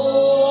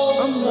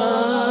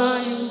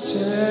Almighty.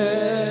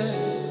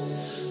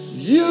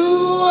 You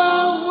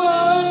are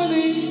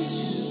worthy to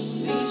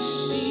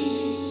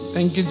receive.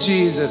 Thank you,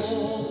 Jesus.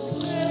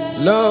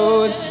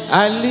 Lord,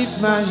 I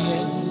lift my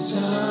hands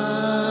up.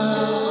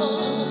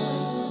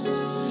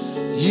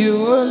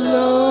 You are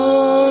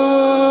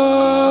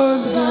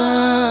Lord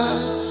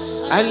God.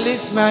 I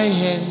lift my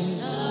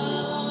hands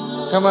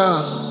up. Come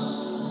on.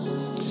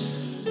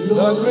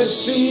 Lord,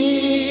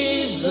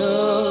 receive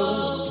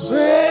the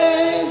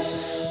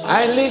praise.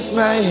 I lift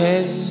my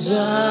hands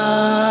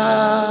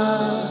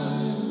up.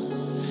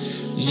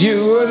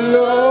 You are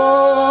Lord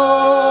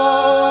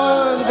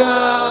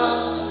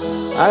God.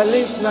 I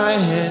lift my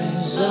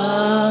hands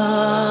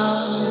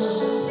up.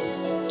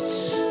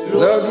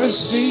 Lord,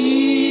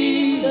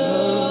 receive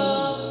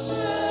the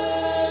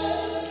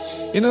praise.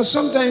 You know,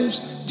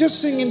 sometimes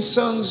just singing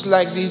songs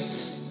like this,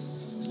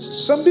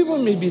 some people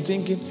may be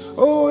thinking,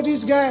 oh,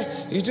 this guy,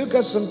 it took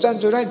us some time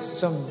to write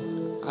some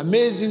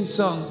amazing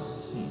song.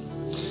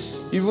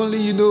 If only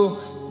you know,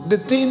 the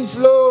thing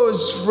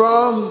flows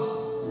from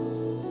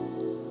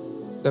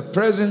the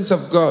presence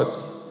of God.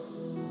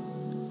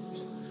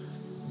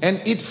 And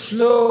it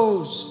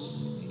flows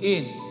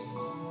in.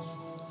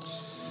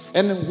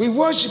 And we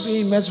worship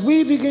Him. As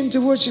we begin to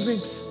worship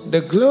Him,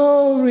 the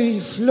glory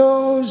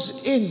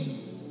flows in.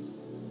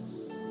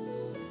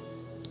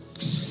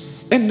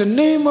 And the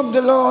name of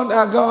the Lord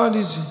our God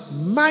is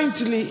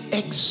mightily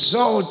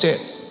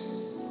exalted,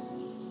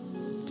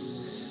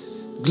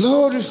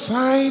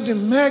 glorified,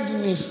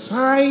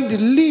 magnified,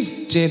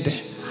 lifted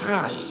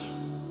high.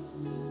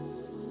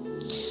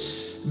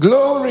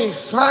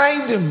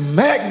 Glorified,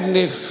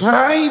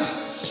 magnified,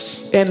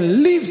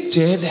 and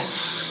lifted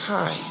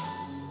high.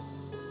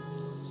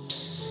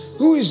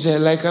 Who is there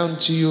like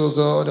unto you, O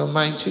God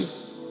Almighty?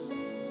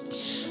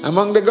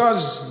 Among the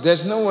gods,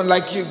 there's no one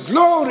like you.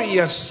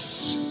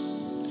 Glorious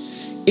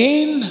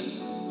in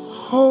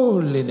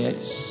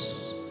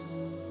holiness.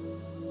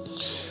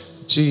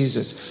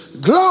 Jesus.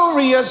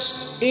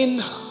 Glorious in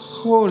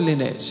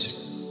holiness.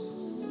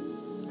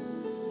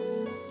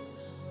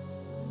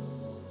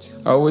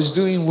 Always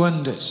doing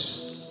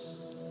wonders.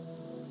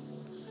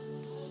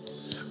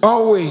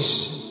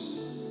 Always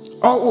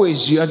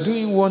you are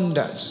doing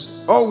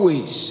wonders.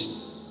 Always.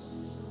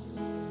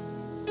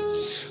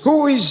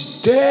 Who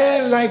is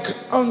there like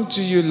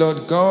unto you,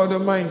 Lord God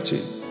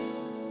Almighty?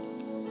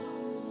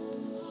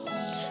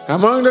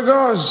 Among the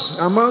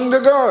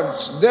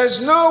gods, there's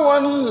no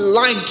one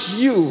like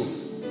you.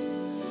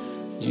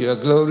 You are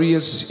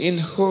glorious in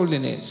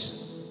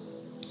holiness,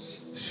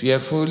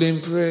 fearful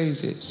in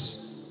praises.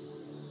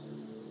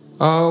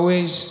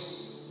 Always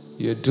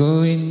you're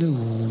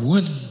doing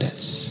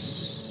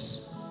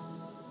wonders.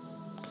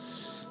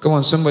 Come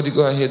on, somebody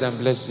go ahead and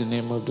bless the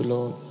name of the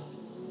Lord.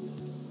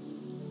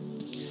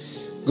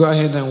 Go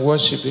ahead and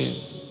worship Him.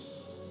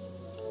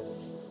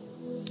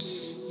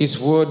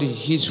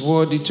 He's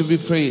worthy to be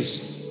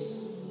praised.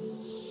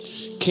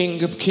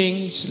 King of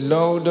kings,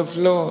 Lord of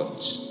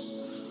lords,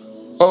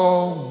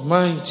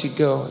 Almighty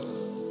God.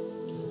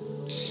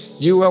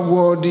 You are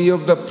worthy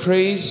of the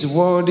praise,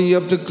 worthy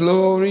of the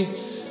glory,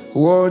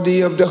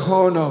 worthy of the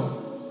honor.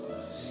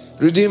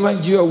 Redeemer,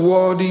 you are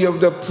worthy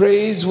of the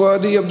praise,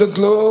 worthy of the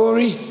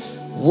glory,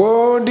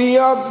 worthy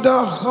of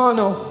the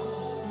honor.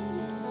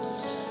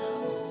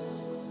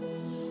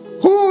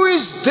 Who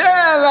is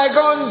there like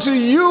unto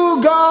you,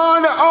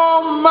 God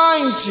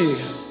Almighty?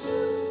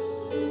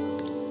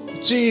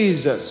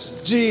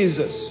 Jesus,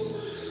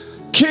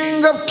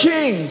 King of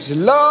kings,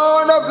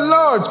 Lord of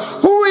lords.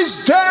 Who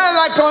is there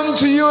like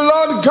unto you,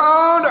 Lord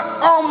God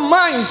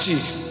Almighty?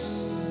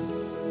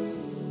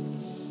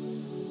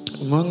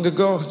 Among the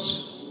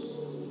gods,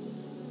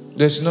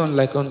 there's none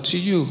like unto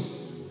you.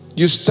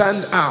 You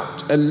stand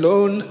out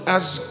alone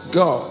as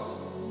God.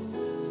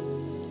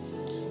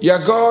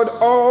 You're God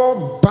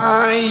all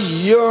by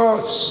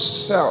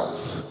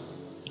yourself.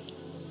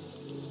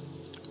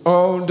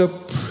 All the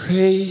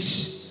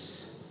praise,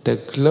 the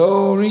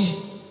glory,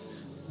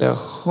 the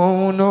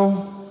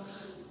honor,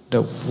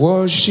 the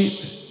worship,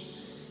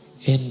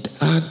 and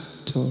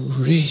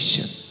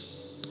adoration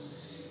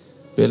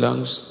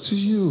belongs to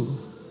you.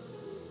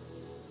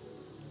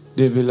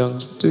 They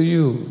belong to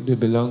you. They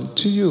belong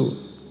to you.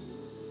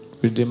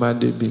 Redeemer,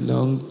 they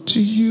belong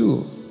to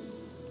you.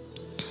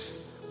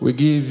 We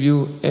give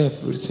you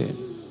everything.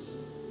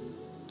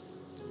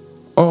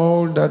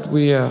 All that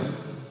we are,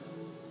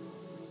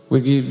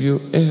 we give you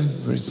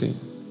everything.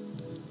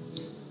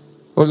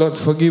 Oh Lord,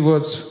 forgive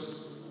us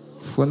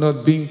for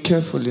not being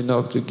careful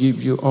enough to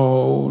give you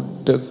all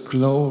the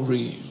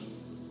glory.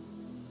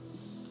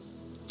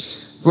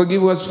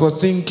 Forgive us for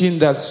thinking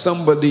that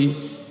somebody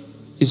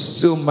is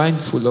so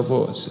mindful of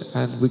us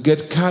and we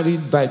get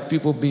carried by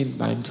people being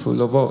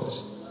mindful of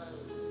us.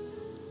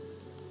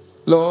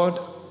 Lord,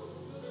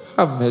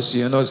 have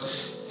mercy on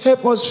us.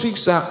 Help us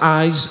fix our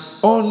eyes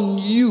on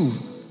you.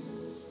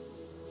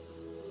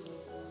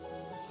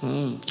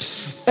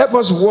 Help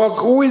us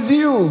walk with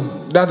you,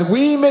 that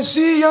we may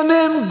see your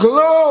name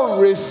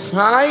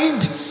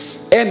glorified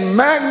and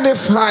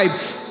magnified.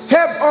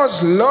 Help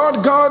us,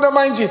 Lord God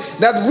Almighty,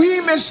 that we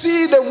may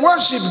see the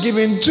worship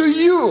given to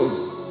you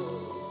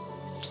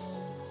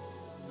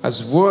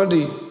as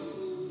worthy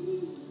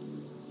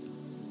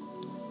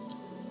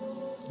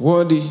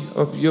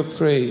of your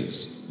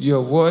praise. You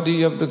are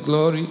worthy of the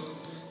glory,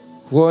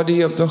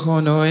 worthy of the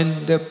honor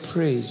and the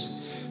praise.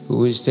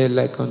 Who is there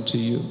like unto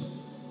you?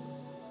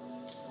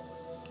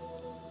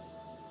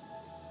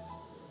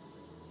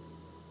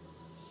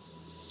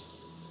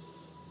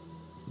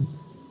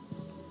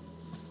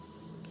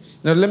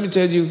 Now let me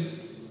tell you,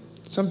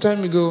 some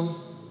time ago,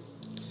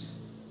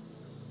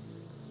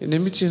 in a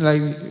meeting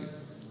like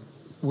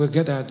we're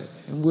gathered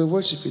and we're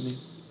worshiping him.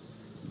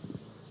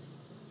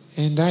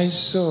 And I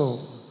saw,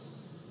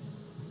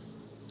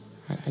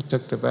 I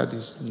talked about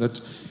this, not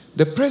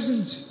the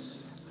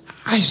presence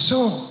I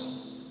saw.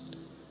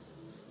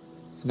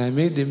 And I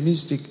made the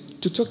mistake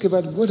to talk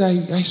about what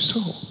I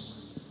saw.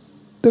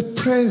 The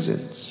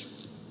presence.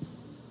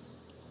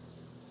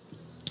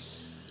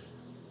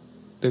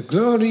 The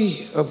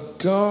glory of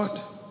God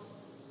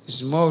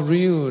is more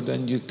real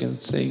than you can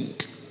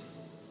think.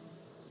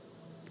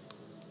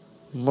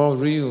 More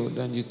real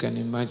than you can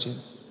imagine.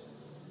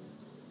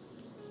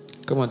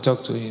 Come on,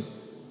 talk to him.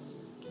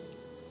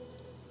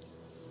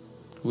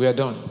 We are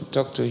done.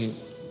 Talk to him.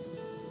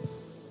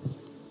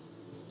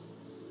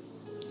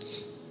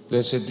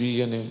 Blessed be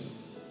your name.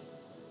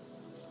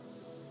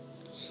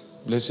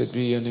 Blessed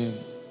be your name.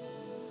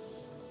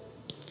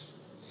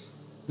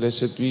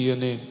 Blessed be your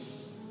name.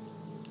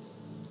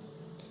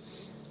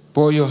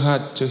 Pour your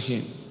heart to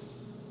him.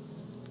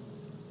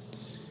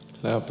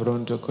 La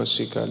pronto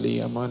cosica li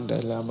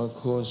amanda la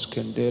macos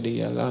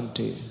kenderi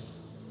alante.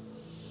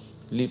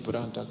 Li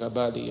pranta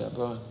cabali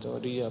avanto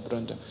ria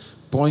pranta.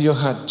 Pour your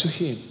heart to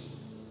him.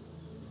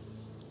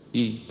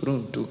 I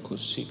pronto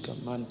cosica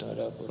manta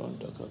la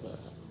pronto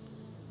cabala.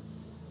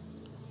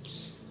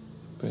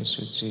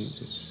 Precious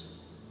Jesus.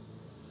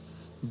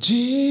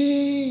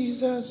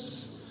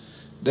 Jesus,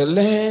 the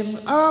Lamb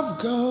of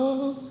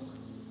God.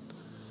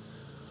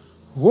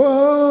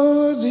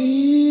 Worthy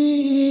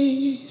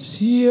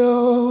is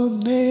your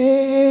name.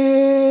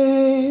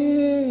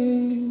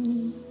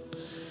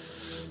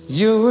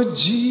 You are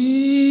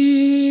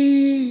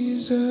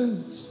Jesus,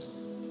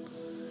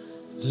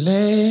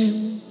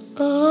 Lamb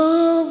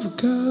of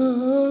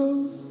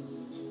God.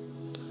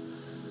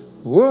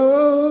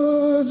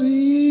 Worthy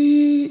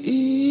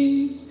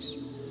is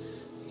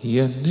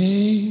your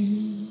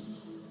name.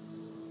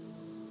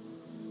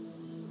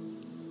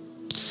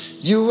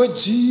 You are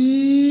Jesus.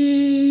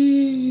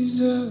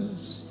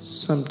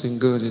 Something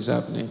good is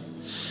happening.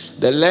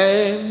 The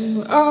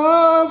Lamb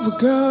of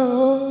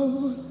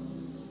God.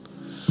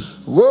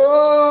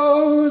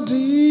 Worthy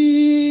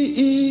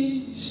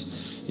is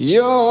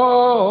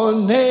your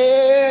name.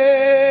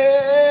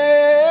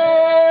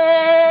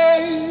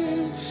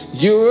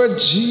 You are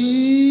Jesus.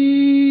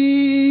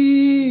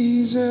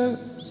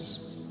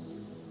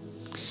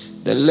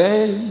 the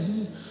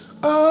Lamb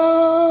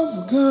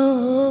of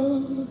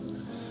God.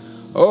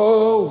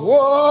 Oh,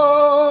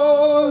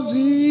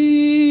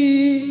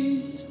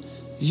 worthy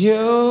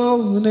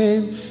your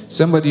name.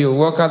 Somebody will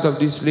walk out of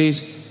this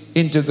place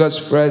into God's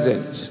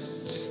presence.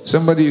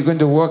 Somebody, you're going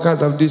to walk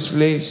out of this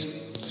place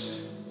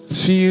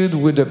filled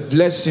with the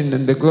blessing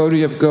and the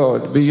glory of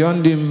God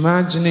beyond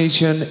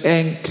imagination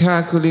and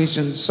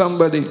calculation.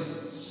 Somebody,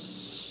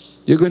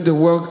 you're going to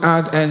walk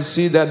out and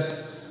see that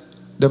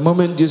the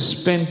moment you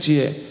spent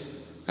here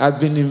had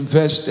been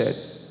invested.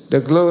 The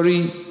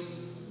glory,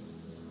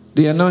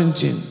 the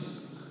anointing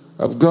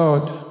of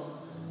God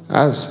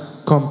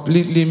has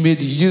completely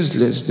made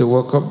useless the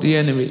work of the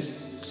enemy.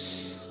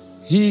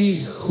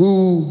 He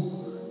who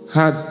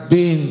had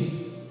been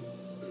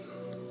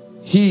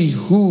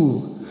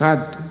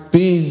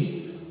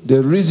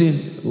the reason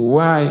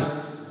why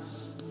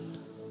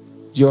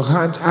your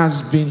heart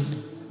has been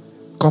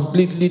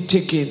completely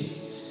taken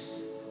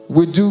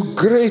will do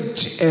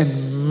great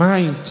and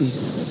mighty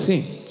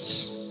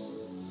things.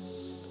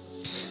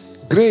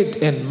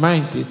 Great and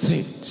mighty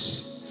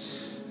things.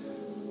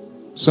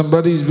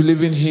 Somebody is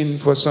believing him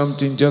for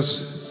something.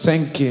 Just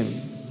thank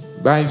him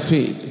by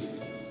faith.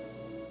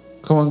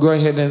 Come on, go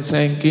ahead and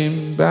thank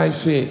him by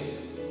faith.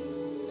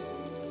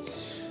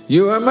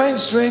 You are my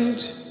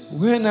strength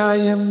when I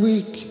am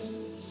weak.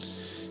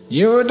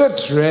 You're the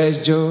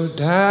treasure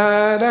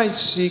that I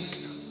seek.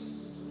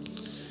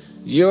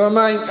 You're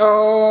my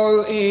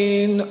all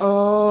in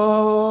all.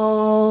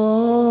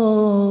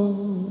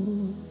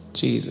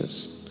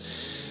 Jesus.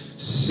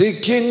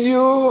 Seeking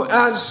you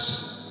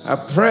as a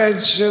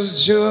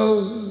precious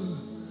jewel.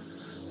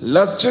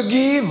 Lord, to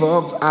give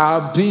up,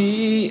 I'll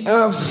be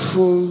a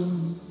fool.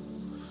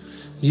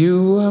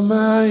 You are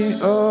my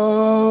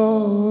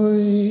all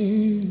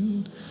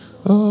in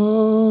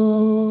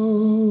all.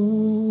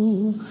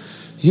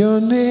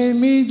 Your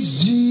name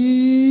is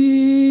Jesus.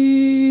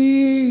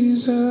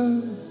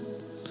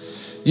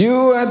 You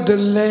are the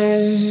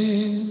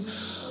Lamb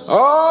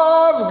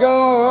of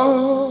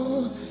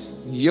God.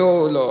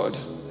 Your Lord.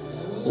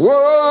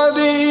 Worthy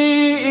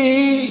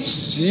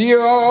is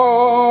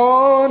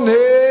your name.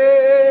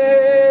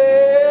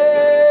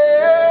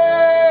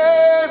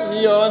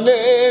 Your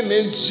name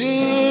is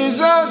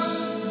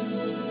Jesus.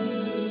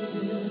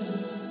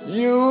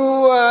 You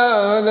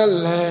are the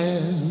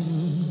Lamb.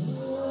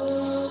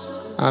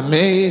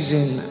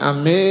 Amazing,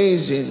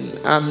 amazing,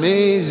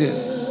 amazing,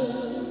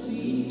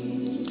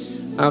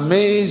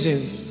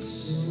 amazing,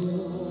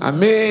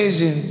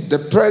 amazing. The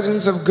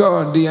presence of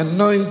God, the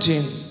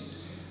anointing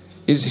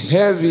is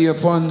heavy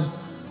upon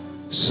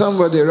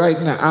somebody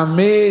right now.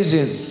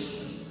 Amazing,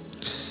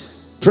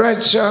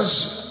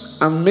 precious,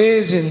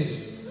 amazing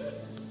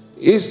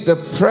is the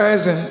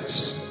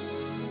presence,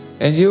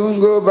 and you won't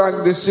go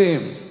back the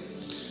same.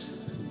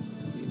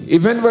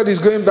 If anybody's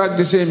going back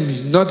the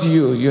same, not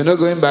you. You're not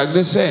going back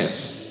the same.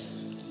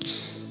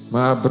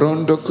 Ma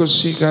brondo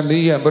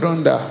kosikalia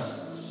bronda.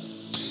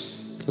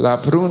 La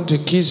brunte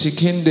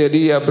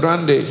kisikinderia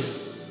brande.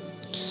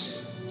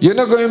 You're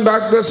not going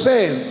back the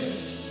same.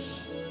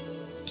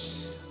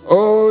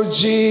 Oh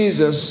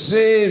Jesus,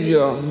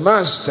 Savior,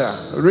 Master,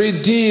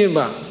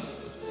 Redeemer.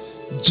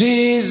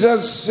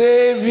 Jesus,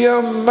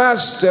 Savior,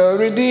 Master,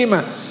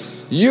 Redeemer.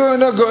 You're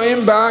not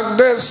going back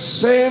the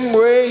same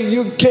way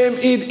you came.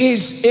 It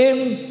is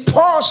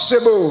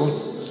impossible.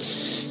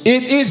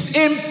 It is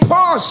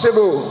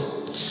impossible.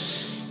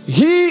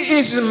 He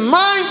is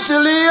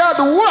mightily at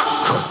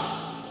work.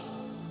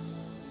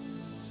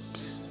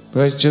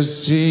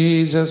 Precious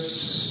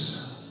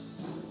Jesus.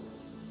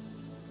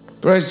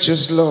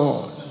 Precious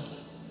Lord.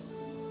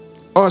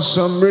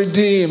 Awesome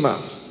Redeemer.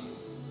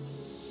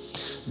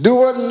 Do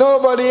what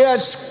nobody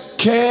else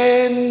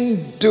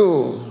can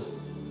do.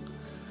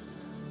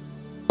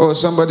 Oh,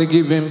 somebody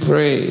give him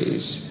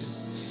praise.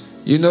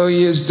 You know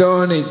he has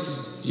done it.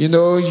 You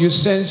know, you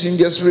sense in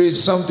your spirit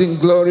something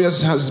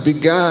glorious has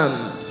begun.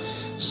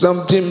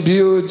 Something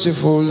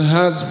beautiful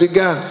has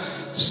begun.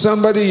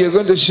 Somebody, you're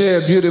going to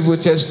share a beautiful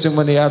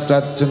testimony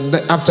after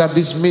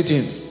this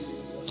meeting.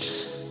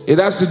 It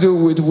has to do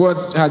with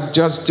what had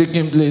just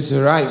taken place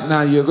right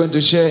now. You're going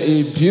to share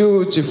a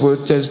beautiful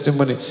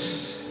testimony.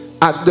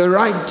 At the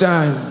right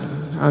time,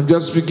 I'm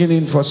just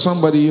beginning for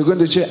somebody. You're going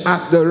to share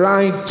at the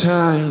right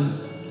time.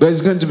 But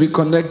it's going to be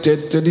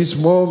connected to this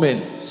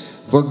moment.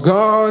 For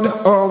God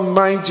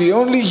Almighty,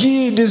 only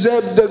He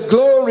deserves the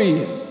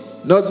glory.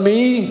 Not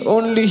me,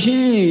 only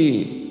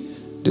He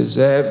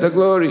deserves the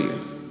glory,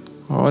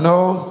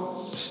 honor,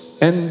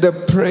 and the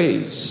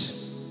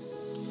praise.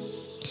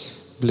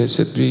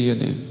 Blessed be your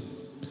name.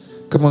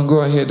 Come on,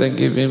 go ahead and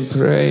give Him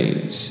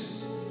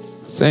praise.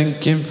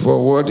 Thank Him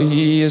for what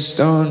He has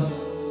done.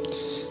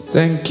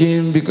 Thank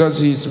Him because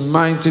He's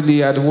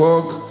mightily at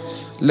work.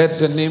 Let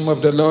the name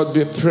of the Lord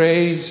be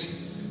praised.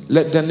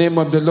 Let the name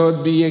of the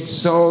Lord be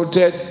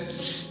exalted.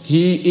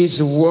 He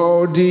is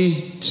worthy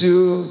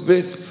to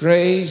be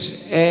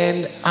praised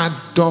and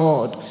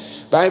adored.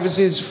 Bible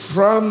says,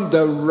 from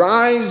the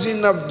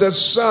rising of the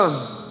sun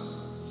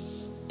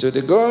to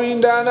the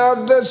going down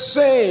of the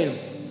same,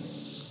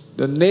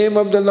 The name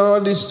of the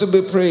Lord is to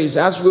be praised.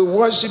 As we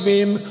worship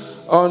him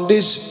on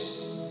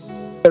this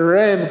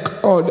realm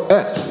called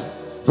earth,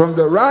 from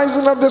the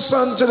rising of the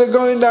sun to the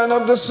going down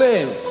of the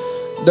same,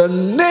 the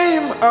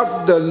name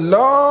of the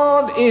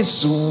Lord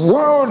is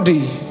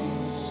worthy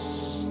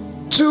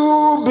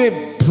to be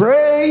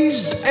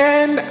praised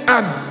and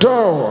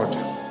adored.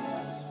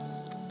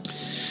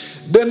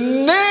 The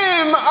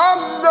name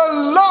of the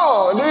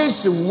Lord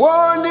is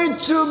worthy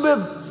to be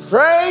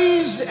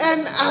praised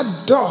and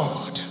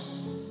adored.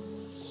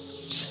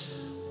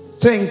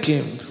 Thank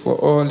him for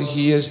all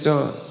he has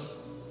done.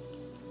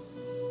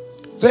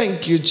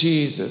 Thank you,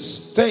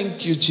 Jesus.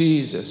 Thank you,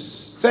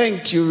 Jesus.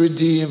 Thank you,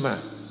 Redeemer.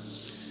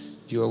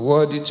 You are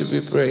worthy to be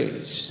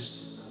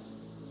praised.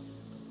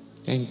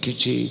 Thank you,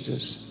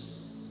 Jesus.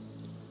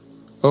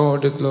 All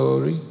the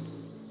glory,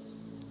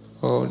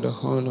 all the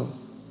honor,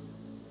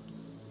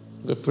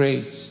 the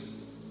praise,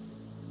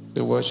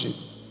 the worship.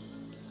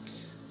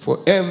 For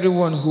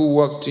everyone who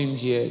walked in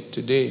here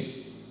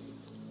today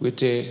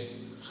with a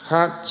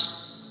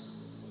heart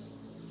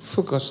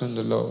focused on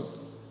the Lord.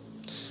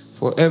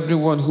 For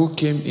everyone who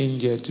came in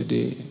here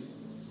today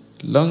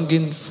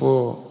longing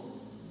for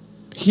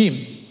him,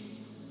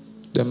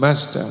 the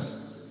Master.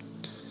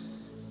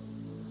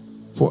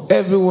 For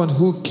everyone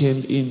who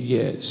came in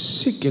here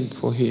seeking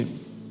for him.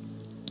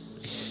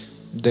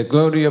 The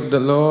glory of the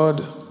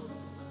Lord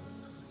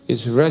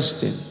is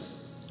resting.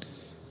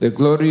 The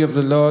glory of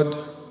the Lord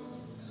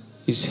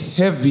is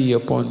heavy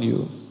upon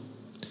you.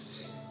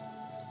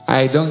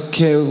 I don't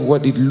care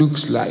what it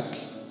looks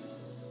like.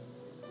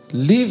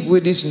 Live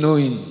with this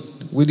knowing,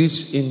 with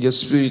this in your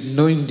spirit,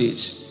 knowing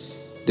this.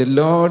 The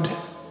Lord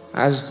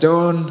has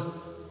done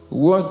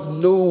what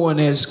no one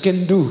else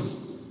can do.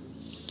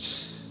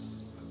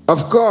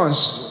 Of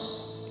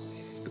course,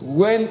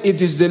 when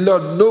it is the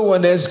Lord, no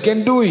one else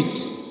can do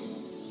it.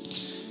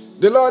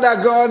 The Lord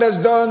our God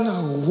has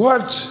done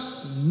what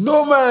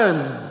no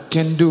man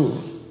can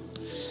do.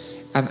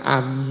 An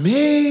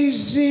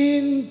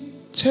amazing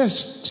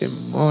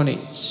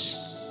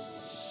testimonies.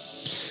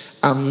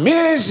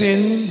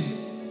 Amazing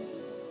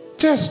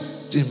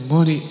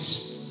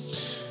testimonies.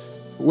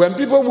 When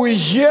people will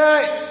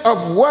hear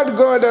of what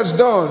God has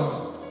done,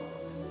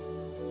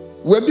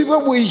 when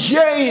people will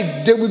hear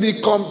it, they will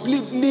be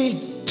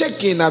completely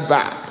taken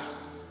aback.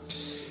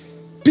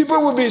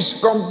 People will be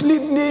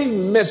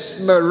completely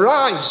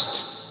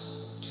mesmerized.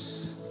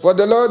 For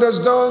the Lord has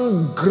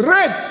done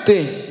great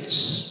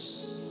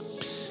things.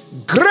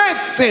 Great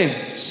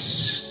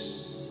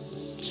things.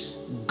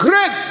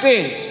 Great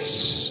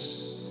things.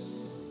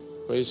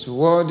 For it's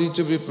worthy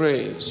to be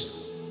praised.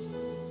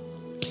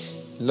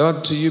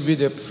 Lord, to you be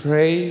the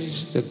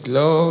praise, the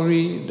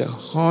glory, the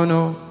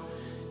honor,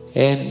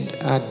 and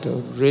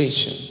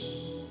adoration.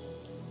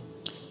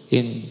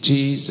 In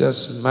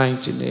Jesus'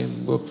 mighty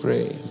name we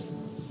pray.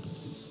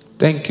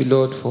 Thank you,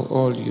 Lord, for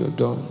all you have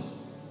done.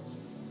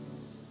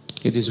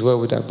 It is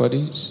well with our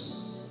bodies.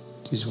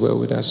 It is well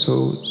with our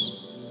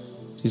souls.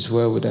 It is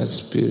well with our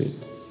spirit.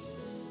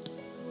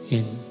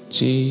 In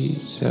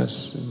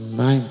Jesus'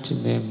 mighty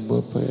name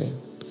we pray.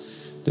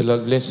 The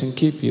Lord bless and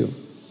keep you.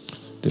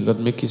 The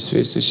Lord make his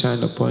face to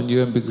shine upon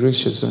you and be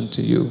gracious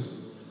unto you.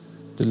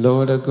 The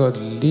Lord our God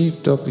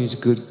lift up his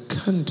good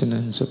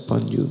countenance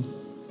upon you.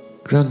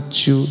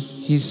 Grant you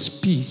his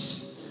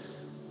peace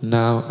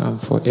now and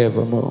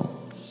forevermore.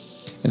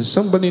 And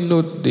somebody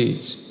note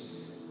this.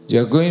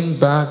 You are going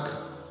back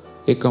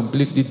a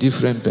completely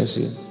different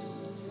person.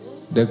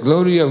 The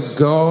glory of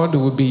God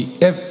will be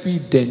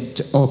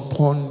evident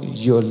upon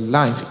your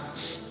life.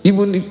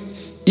 Even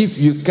if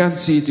you can't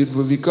see it, it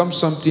will become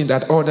something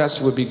that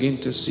others will begin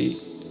to see.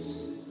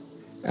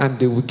 And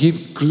they will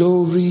give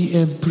glory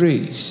and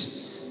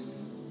praise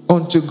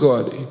unto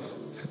God.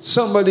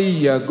 Somebody,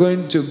 you are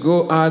going to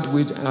go out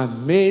with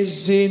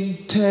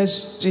amazing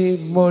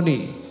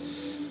testimony.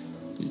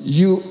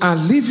 You are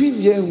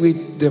living here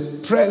with the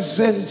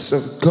presence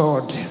of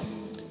God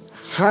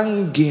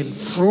hanging,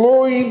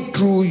 flowing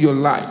through your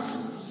life.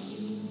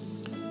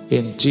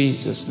 In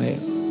Jesus'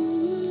 name.